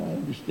 Yeah, I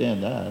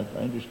understand that. I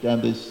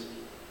understand this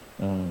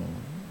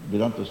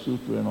Vedanta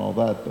Sutra and all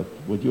that, but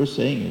what you're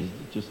saying is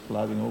just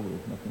clouding over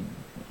it, nothing.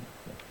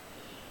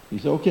 He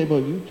said, okay, but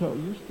you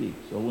speak.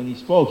 So when he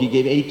spoke, he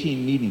gave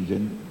 18 meanings,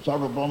 and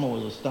Sarvabhauma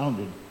was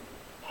astounded.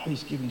 How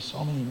he's giving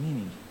so many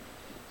meanings.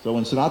 So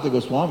when Sanatana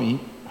Goswami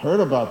heard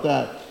about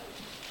that,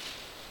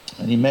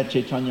 and he met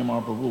Chaitanya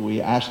Mahaprabhu,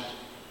 he asked,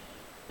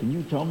 can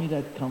you tell me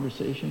that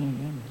conversation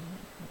again?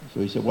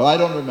 So he said, well, I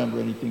don't remember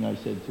anything I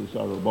said to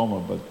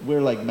Sarvabhauma, but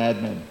we're like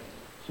madmen.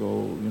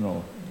 So,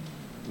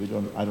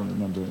 I don't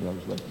remember, I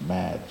was like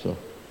mad. So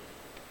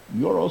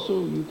you're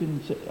also, you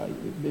can say,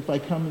 if I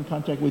come in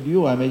contact with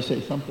you, I may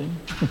say something.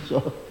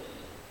 So,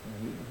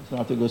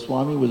 Sanatana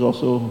Goswami was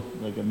also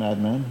like a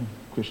madman,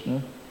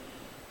 Krishna.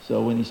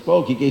 So when he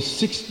spoke, he gave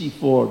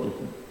 64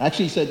 different,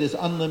 actually he said there's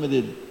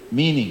unlimited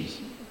meanings.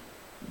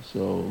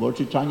 So Lord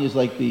Chaitanya is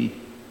like the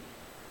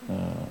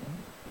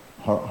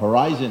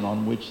horizon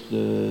on which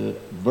the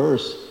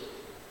verse,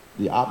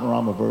 the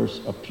Atmarama verse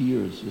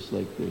appears, just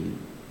like the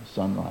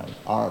sunrise,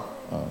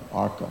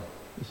 Arka,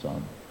 the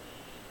sun.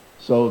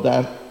 So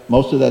that,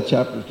 most of that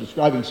chapter is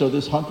describing, so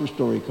this hunter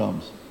story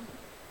comes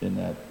in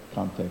that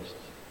context.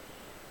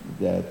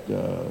 That,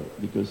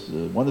 because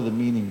one of the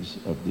meanings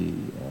of the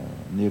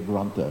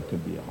Nirgranta can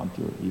be a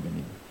hunter, even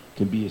it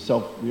can be a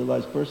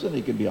self-realized person,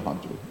 he can be a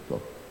hunter.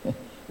 So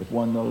if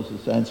one knows the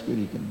Sanskrit,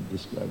 he can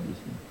describe these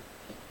things.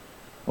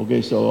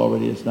 Okay, so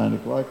already it's 9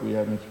 o'clock, we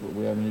haven't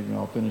even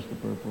all finished the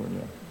purport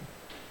yet.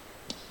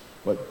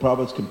 But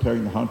Prabhupada's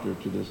comparing the hunter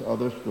to this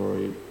other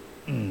story,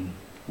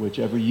 which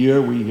every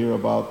year we hear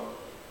about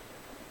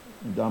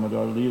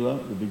Damodar Leela.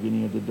 The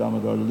beginning of the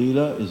Damodar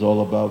Leela is all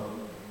about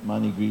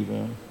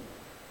Manigriva.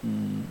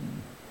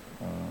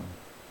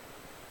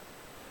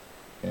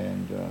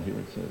 And here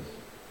it says,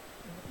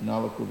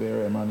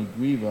 Nalakuvera and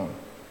Manigriva,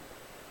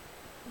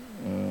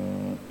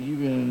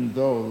 even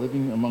though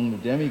living among the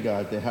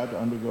demigods, they had to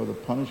undergo the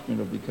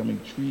punishment of becoming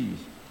trees.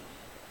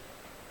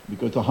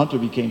 Because the hunter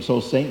became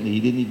so saintly, he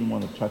didn't even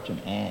want to touch an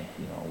ant,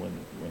 you know, when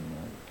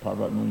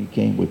Parvat Muni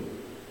came with.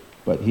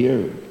 But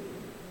here,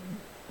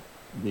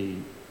 the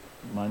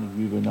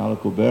Manigriva and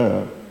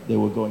Nalakuvera, they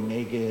were going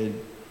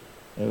naked.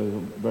 It was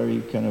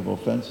very kind of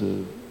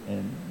offensive,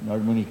 and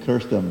Narada Muni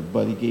cursed them,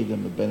 but he gave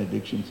them a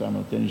benediction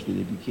simultaneously.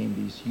 They became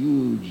these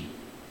huge,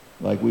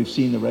 like we've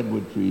seen the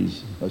redwood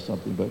trees or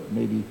something, but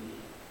maybe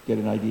get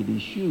an idea,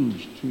 these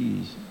huge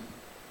trees.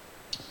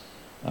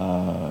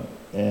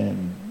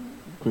 And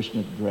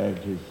Krishna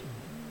dragged his,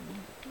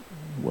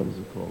 what is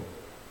it called?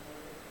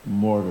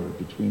 Mortar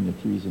between the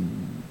trees,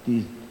 and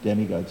these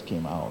demigods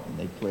came out and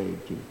they prayed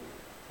to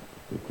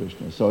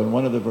Krishna. So in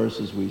one of the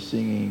verses we're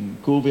singing,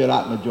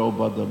 Kuviratmajo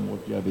Badam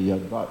Murtyavi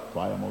Yadvat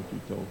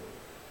Vayamotito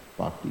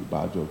Bhakti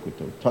Bhajo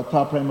Kuto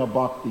Tata Prema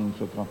Bhakti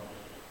Sukam.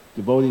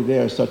 Devotee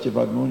there,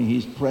 Satyavrata Muni,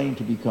 he's praying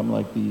to become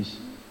like these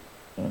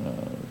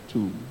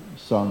two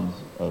sons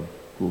of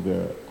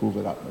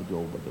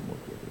Kuviratmajo Badam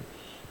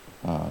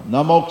Murtyavi.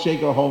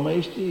 Namokshekar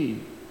Homeshti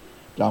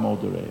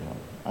Damodareha.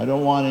 I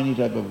don't want any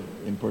type of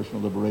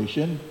impersonal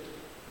liberation.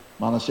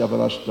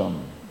 Manasyavarashtam.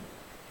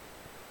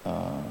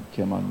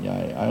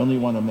 Kemanyai. I only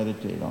want to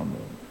meditate on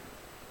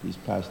these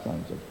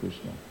pastimes of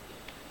Krishna.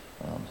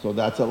 So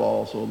that's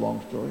also a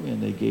long story,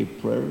 and they gave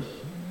prayers.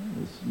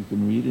 You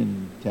can read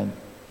in 10th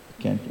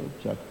canto,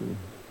 chapter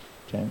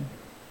 10,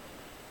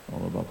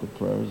 all about the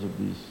prayers of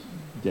these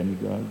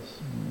demigods.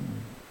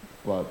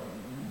 But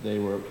they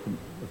were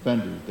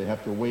offenders. They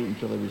have to wait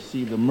until they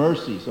receive the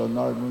mercy. So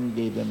Narada Muni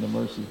gave them the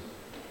mercy.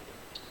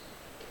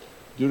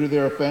 Due to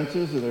their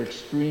offenses or their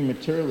extreme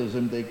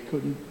materialism, they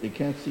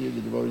can't see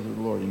the devotees of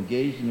the Lord.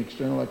 Engaged in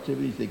external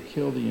activities, they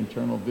kill the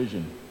internal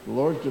vision. The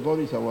Lord's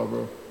devotees,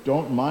 however,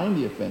 don't mind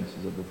the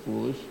offenses of the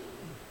foolish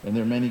and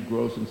their many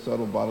gross and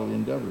subtle bodily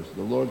endeavors.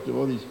 The Lord's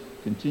devotees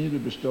continue to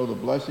bestow the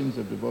blessings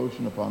of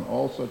devotion upon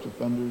all such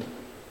offenders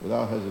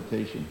without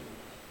hesitation.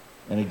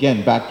 And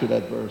again, back to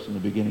that verse in the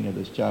beginning of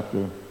this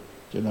chapter,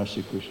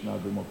 Janasya Krishna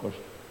Vimakosh.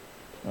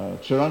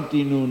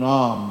 Charanti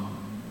Nunam.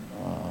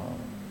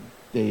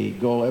 They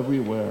go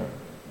everywhere.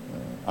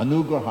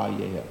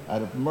 Anugrahayeha.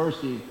 Out of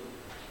mercy,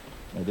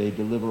 they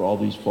deliver all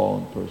these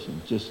fallen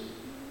persons. Just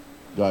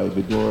Guy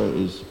Vidura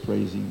is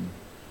praising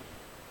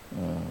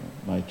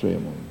Maitreya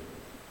Muni.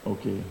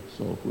 Okay,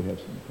 so if we have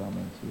some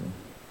comments here.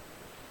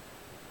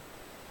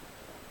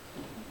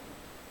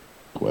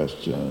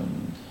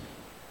 Questions?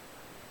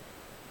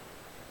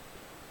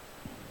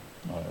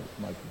 All right,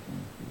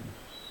 microphone, please.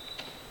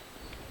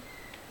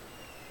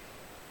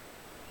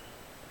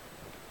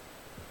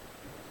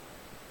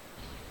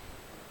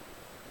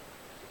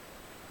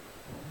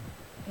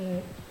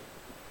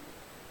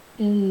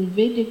 In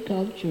Vedic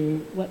culture,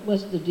 what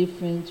was the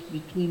difference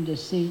between the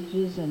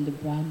sages and the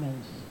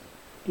Brahmins?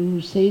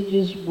 Do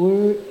sages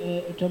were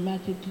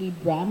automatically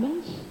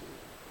Brahmins?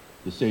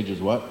 The sages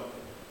what?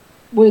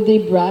 Were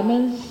they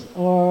Brahmins,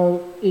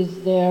 or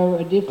is there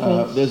a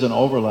difference? There's an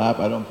overlap.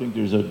 I don't think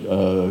there's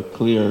a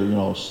clear,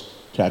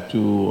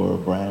 tattoo or a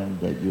brand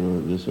that you're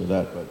this or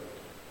that, but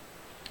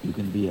you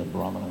can be a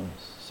Brahmana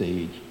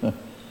sage.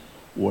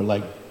 Or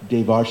like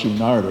Devarshi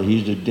Narada,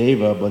 he's a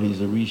Deva, but he's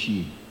a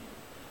Rishi.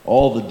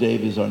 All the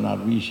Devas are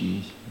not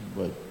Rishis,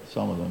 but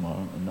some of them are,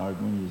 and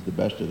Narada Muni is the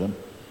best of them.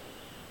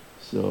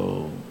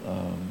 So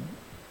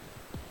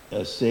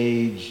a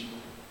sage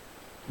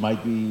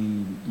might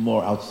be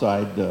more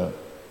outside the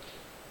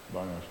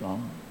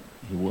Varnashram.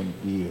 He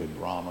wouldn't be a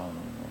Brahman.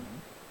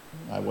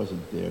 I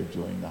wasn't there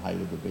during the height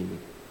of the Vedic.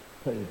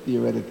 But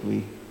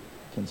theoretically,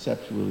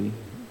 conceptually,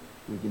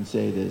 we can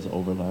say there's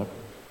overlap.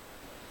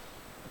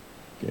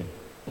 Okay.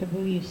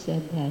 Prabhu, you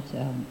said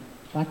that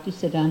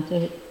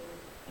Bhaktisiddhanta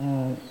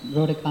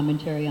wrote a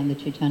commentary on the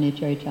Chaitanya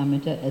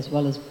Charitamrita as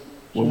well as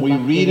When Srila we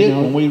read it,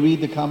 Bhaktivinoda. when we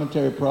read the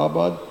commentary of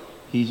Prabhupada,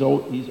 he's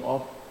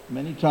off.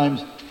 Many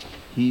times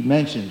he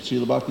mentions,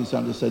 Srila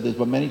Bhaktisiddhanta said this,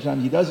 but many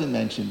times he doesn't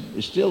mention,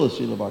 it's still a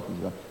Srila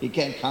Bhaktisiddhanta. He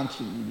can't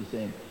constantly be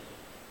saying.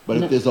 But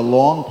if there's a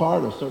long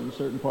part or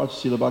certain parts,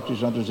 Srila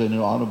Bhaktisiddhanta is in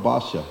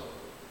Anubhasya.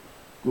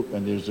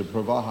 And there's a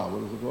Pravaha,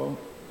 what is it called?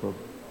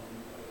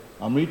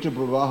 Amrita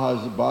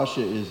Pravaha's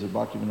Bhashya is the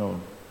Bhaktivinoda.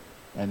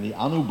 And the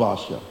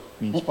Anubhasya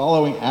means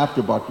following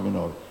after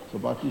Bhaktivinoda. So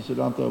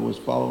Bhaktisiddhanta was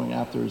following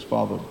after his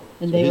father.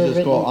 And so they his were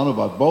is called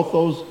Anubhasya. Both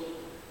those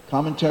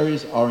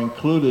commentaries are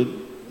included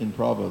in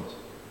Prabhupada's.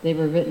 They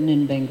were written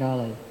in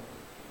Bengali.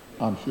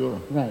 I'm sure.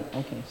 Right,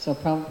 okay. So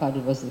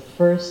Prabhupada was the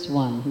first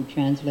one who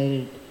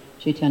translated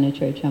Chaitanya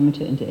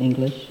Charitamrita into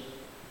English.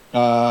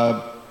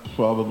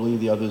 Probably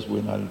the others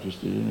we're not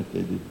interested in if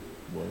they did.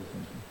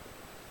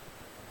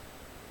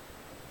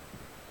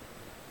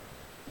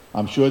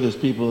 I'm sure there's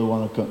people who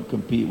want to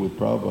compete with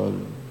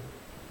Prabhupada.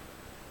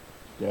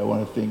 They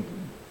want to think.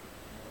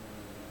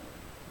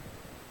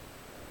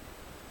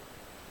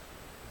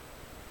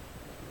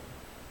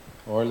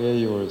 Earlier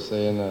you were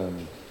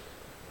saying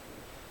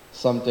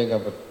something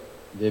about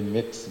they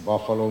mix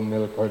buffalo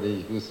milk or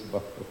they use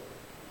buffalo.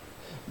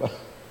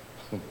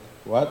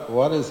 But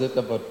what is it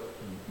about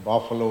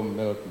buffalo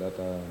milk that?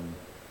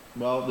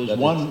 Well, there's that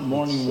one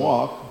morning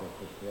walk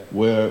yeah.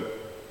 where,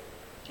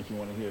 if you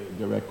want to hear a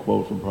direct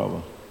quote from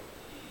Prabhupada,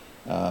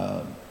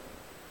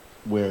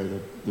 where the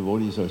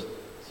devotees are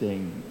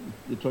saying,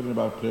 they're talking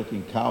about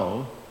protecting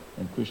cow,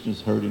 and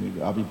Krishna's herding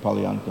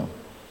Abhipalyantam.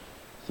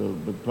 So,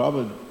 but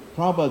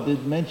Prabhupada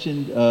did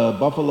mention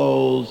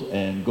buffaloes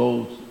and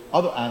goats,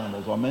 other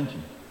animals are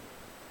mentioned.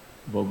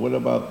 But what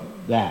about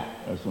that,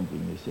 or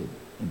something they said.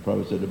 And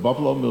Prabhupada said, the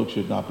buffalo milk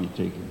should not be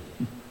taken.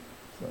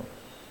 So,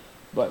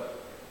 but,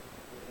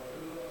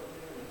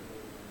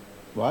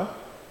 what?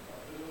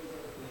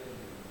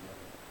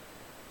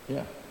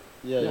 Yeah.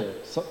 Yeah.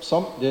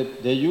 Some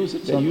they use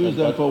it. They use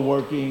them for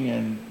working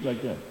and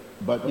like that.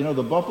 But you know,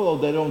 the buffalo,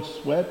 they don't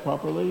sweat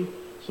properly,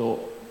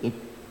 so the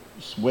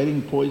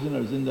sweating poison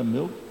is in the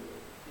milk.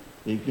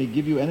 They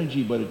give you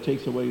energy, but it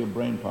takes away your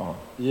brain power.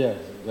 Yes,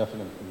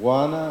 definitely.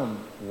 One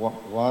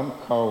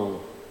cow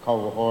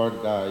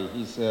herd guy,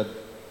 he said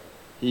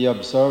he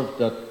observed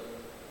that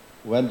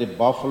when the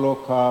buffalo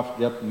calf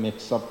gets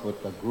mixed up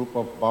with a group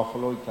of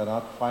buffalo, it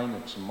cannot find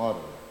its mother.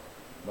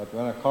 But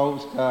when a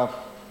cow's calf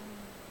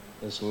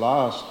is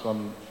lost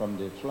from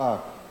the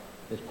flock,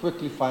 it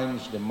quickly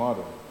finds the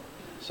mother.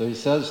 So he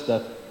says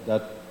that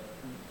the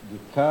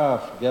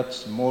calf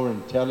gets more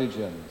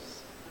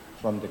intelligence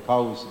from the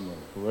cow's milk,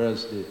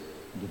 whereas the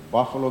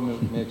buffalo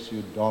milk makes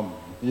you dumb.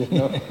 You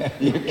know,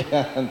 you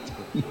can't.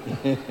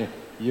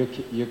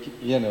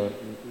 You know.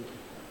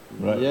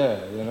 Right.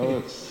 Yeah, you know,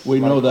 it's. We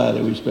know that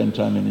we spend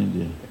time in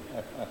India.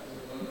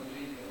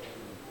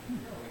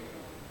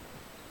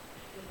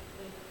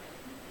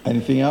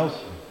 Anything else?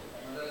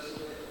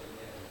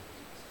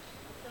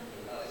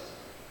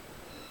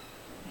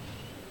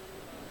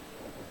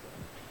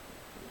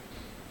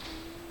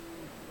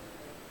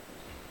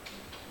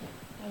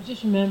 I was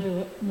just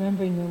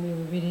remembering when we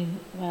were reading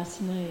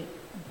last night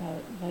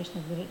about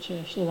Vaishnava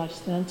literature, Srila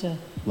Bhaktisiddhanta.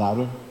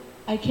 Louder?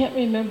 I can't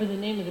remember the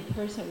name of the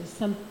person. It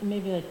was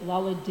maybe like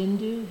Lala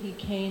Dindu. He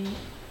came.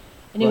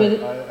 Anyway,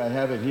 Right, I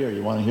have it here.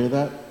 You want to hear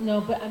that?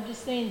 No, but I'm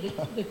just saying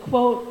the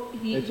quote.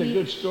 It's a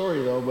good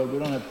story though, but we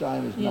don't have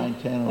time. It's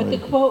 9:10 But already.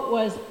 the quote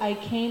was, "I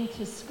came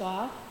to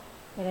scoff,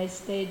 but I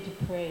stayed to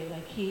pray."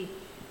 Like he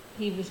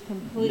was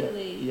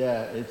completely.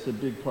 Yeah, it's a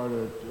big part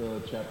of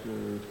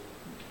chapter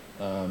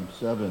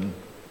 7.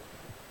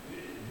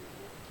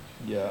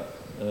 Yeah.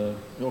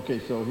 Okay,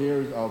 so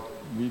I'll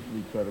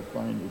briefly try to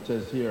find. It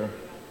says here.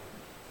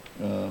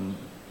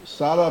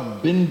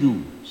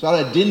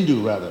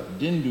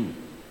 Dindu,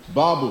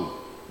 Babu,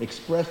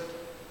 expressed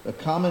a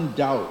common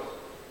doubt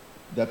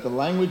that the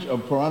language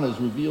of Puranas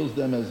reveals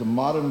them as a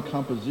modern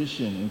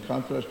composition in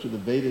contrast to the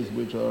Vedas,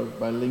 which are,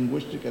 by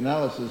linguistic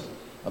analysis,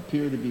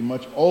 appear to be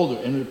much older.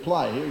 In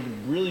reply, here's a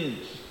brilliant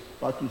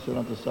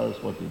Bhaktisiddhanta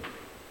Saraswati.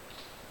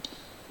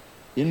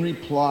 In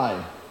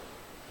reply,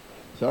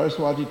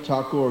 Saraswati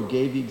Thakur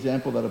gave the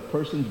example that a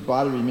person's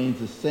body remains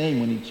the same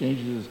when he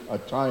changes his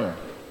attire,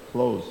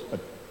 clothes.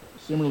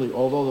 Similarly,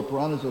 although the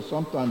Puranas are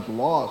sometimes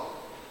lost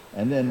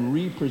and then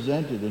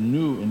represented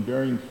anew in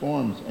varying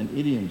forms and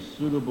idioms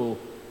suitable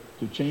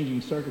to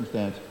changing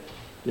circumstance,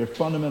 their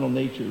fundamental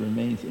nature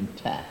remains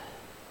intact.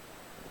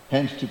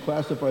 Hence, to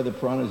classify the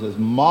Puranas as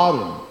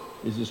modern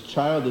is as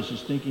childish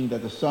as thinking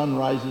that the sun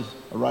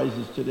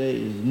arises today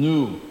is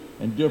new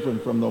and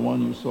different from the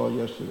one you saw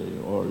yesterday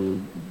or your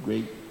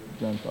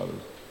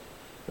great-grandfathers.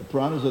 The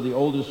Puranas are the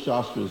oldest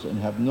Shastras and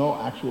have no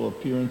actual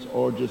appearance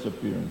or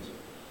disappearance,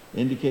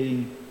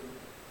 indicating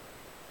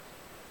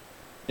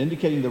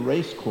the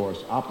race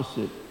course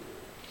opposite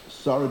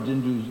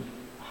Saradindu's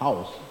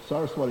house.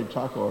 Saraswati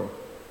Thakur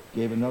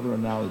gave another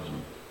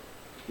analogy.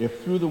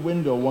 If through the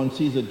window one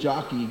sees a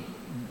jockey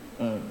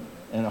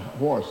and a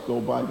horse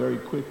go by very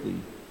quickly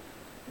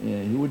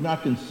he would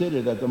not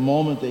consider that the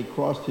moment they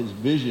crossed his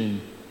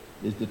vision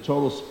is the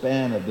total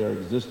span of their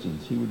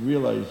existence. He would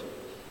realize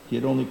he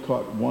had only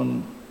caught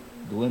one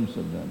glimpse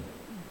of them.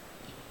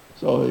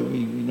 So we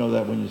know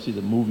that when you see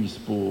the movie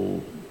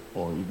spool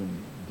or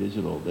even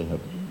digital, they have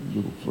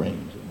little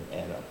frames and they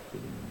add up.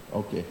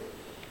 Okay.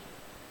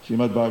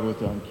 Srimad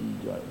Bhagavatam ki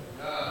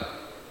jai.